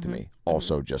fascinating to me.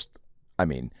 Also, just, I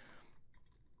mean,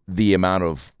 the amount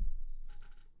of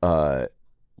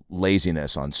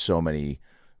laziness on so many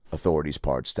authorities'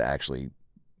 parts to actually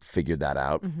figure that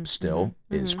out still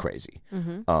is crazy.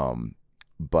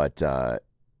 But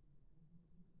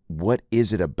what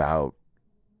is it about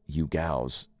you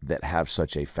gals that have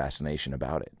such a fascination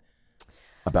about it?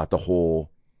 About the whole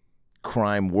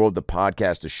crime world, the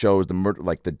podcast, the shows, the murder,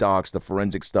 like the docs, the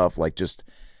forensic stuff, like just.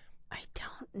 I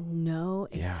don't know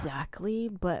exactly,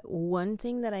 but one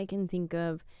thing that I can think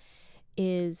of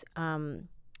is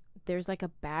there's like a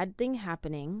bad thing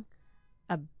happening,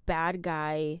 a bad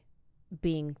guy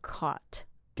being caught.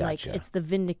 Gotcha. Like it's the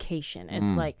vindication. It's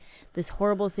like this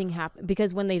horrible thing happened,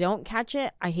 because when they don't catch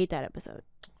it, I hate that episode.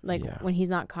 Like when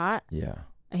he's not caught. Yeah.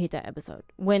 I hate that episode.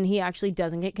 When he actually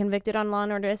doesn't get convicted on Law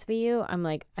 & Order SVU, I'm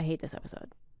like, I hate this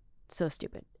episode. So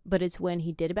stupid. But it's when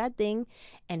he did a bad thing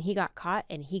and he got caught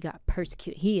and he got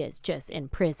persecuted. He is just in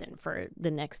prison for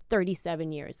the next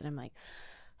 37 years. And I'm like,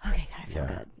 okay, God, I feel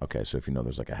good. Okay, so if you know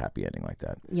there's like a happy ending like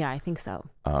that. Yeah, I think so.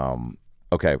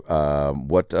 Okay,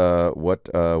 what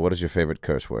is your favorite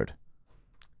curse word?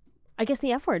 I guess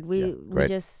the F word. We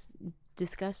just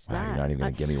discussed that. You're not even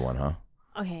going to give me one, huh?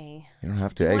 Okay. You don't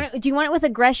have to. Do you want it with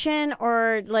aggression,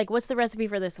 or like what's the recipe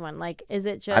for this one? Like, is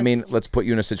it just? I mean, let's put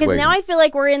you in a situation. Because now I feel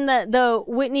like we're in the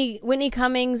Whitney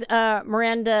Cummings,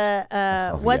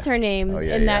 Miranda, what's her name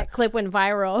in that clip went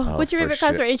viral. Oh, what's your favorite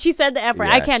cuss word? And she said the F word.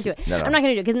 I can't do it. No. I'm not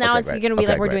gonna do it because now it's gonna be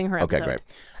like we're doing her episode. Okay, great.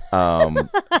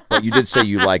 But you did say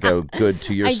you like a good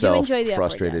to yourself. I do enjoy the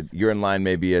frustrated. F word, yes. You're in line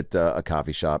maybe at a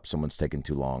coffee shop. Someone's taking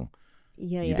too long.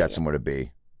 You got somewhere to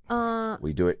be.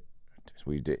 We do it.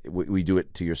 We do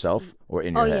it to yourself or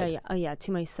in your head? Oh yeah,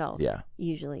 to myself. Yeah.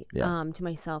 Usually. Yeah. To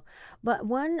myself. But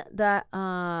one that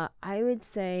I would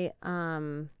say, I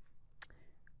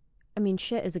mean,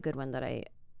 shit is a good one that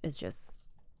is just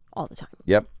all the time.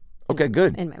 Yep. Okay,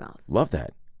 good. In my mouth. Love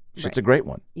that. Shit's a great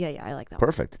one. Yeah, I like that.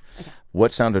 Perfect. One. Okay.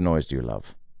 What sound or noise do you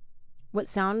love? What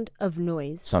sound of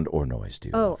noise? Sound or noise do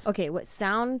you love? Oh, okay. What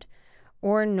sound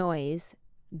or noise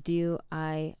do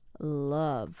I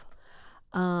love?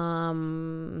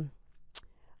 Oh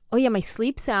yeah, my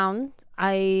sleep sound.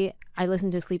 I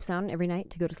listen to sleep sound every night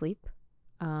to go to sleep.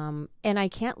 And I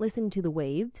can't listen to the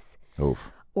waves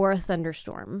or a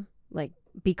thunderstorm, like,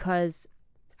 because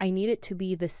I need it to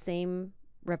be the same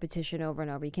repetition over and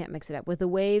over. You can't mix it up. With the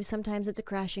wave, sometimes it's a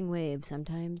crashing wave,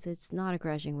 sometimes it's not a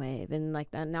crashing wave, and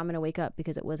like that, now I'm gonna wake up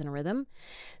because it wasn't a rhythm.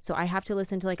 So I have to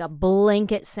listen to like a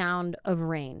blanket sound of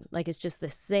rain, like it's just the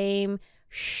same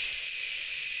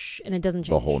shh, and it doesn't change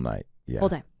the whole night. Yeah, whole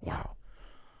time. Yeah.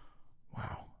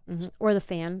 Wow. Or the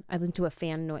fan. I listen to a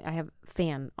fan noise. I have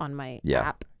fan on my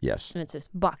app. Yes. And it's just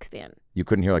box fan. You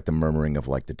couldn't hear like the murmuring of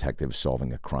like detectives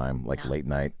solving a crime like late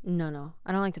night? No.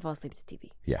 I don't like to fall asleep to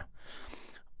TV. Yeah.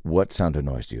 What sound or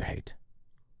noise do you hate?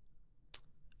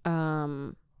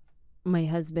 My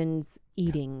husband's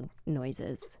eating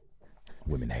noises.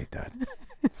 Women hate that.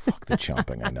 Fuck the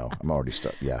chomping, I know. I'm already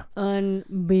stuck. Yeah.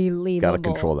 Unbelievable. Gotta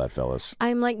control that, fellas.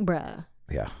 I'm like, bruh.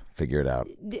 Yeah, figure it out.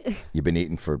 You've been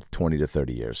eating for 20 to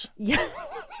 30 years. Yeah.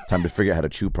 Time to figure out how to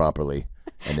chew properly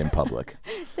and in public.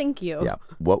 Thank you. Yeah.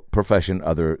 What profession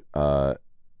other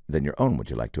than your own would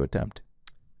you like to attempt?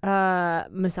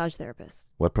 Massage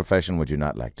therapist. What profession would you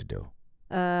not like to do?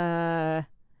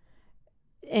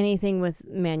 Anything with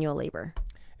manual labor.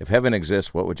 If heaven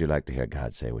exists, what would you like to hear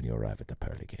God say when you arrive at the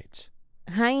pearly gates?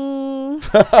 Hi.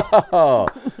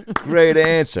 Great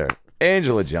answer.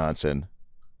 Anjelah Johnson.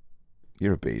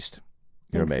 You're a beast.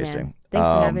 You're Thanks, amazing. Man. Thanks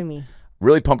for having me.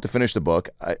 Really pumped to finish the book.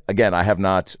 I have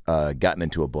not gotten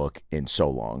into a book in so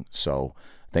long, so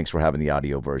thanks for having the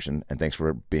audio version, and thanks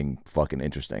for being fucking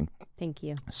interesting. Thank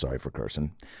you. Sorry for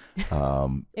cursing. It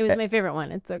was my favorite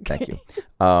one. It's okay. Thank you.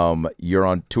 You're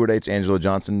on tour dates,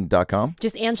 anjelahjohnson.com?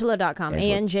 Just Anjelah.com.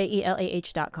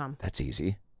 ANJELAH.com. That's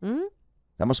easy. Mm-hmm.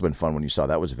 That must have been fun when you saw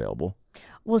that was available.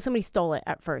 Well, somebody stole it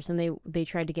at first, and they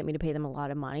tried to get me to pay them a lot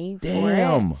of money for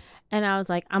Damn. it. And I was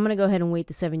like, I'm going to go ahead and wait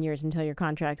the 7 years until your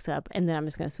contract's up, and then I'm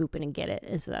just going to swoop in and get it.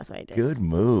 And so that's what I did. Good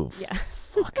move. Yeah.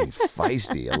 Fucking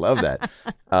feisty. I love that.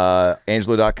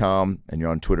 Anjelah.com, and you're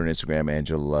on Twitter and Instagram,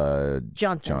 Anjelah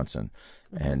Johnson.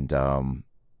 And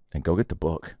go get the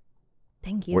book.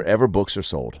 Thank you. Wherever books are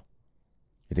sold.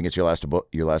 You think it's your last book?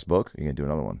 You're going to do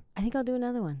another one? I think I'll do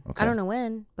another one. Okay. I don't know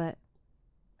when, but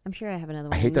I'm sure I have another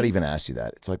one. I hate that I even asked you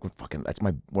that. It's like that's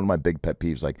one of my big pet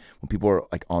peeves. Like when people are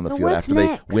like on the So field what's after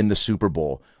next? they win the Super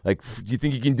Bowl. Like, you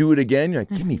think you can do it again? You're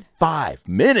like, give me 5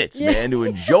 minutes, man, to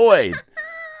enjoy.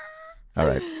 All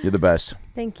right, you're the best.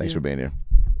 Thank you. Thanks for being here.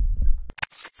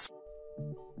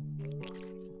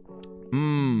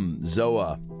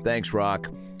 Zoa. Thanks, Rock.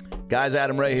 Guys,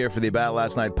 Adam Ray here for the About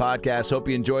Last Night podcast. Hope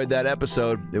you enjoyed that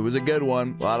episode. It was a good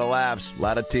one. A lot of laughs, a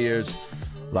lot of tears,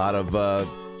 a lot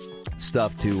of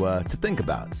stuff to think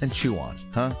about and chew on,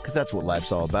 huh? Because that's what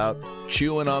life's all about,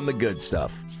 chewing on the good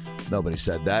stuff. Nobody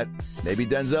said that. Maybe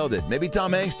Denzel did. Maybe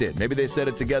Tom Hanks did. Maybe they said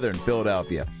it together in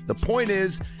Philadelphia. The point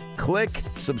is, click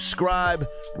subscribe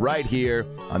right here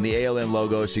on the ALN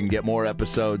logo so you can get more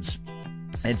episodes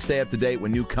and stay up to date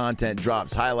when new content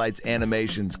drops, highlights,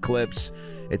 animations, clips.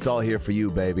 It's all here for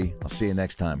you, baby. I'll see you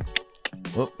next time.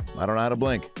 Whoop, I don't know how to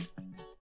blink.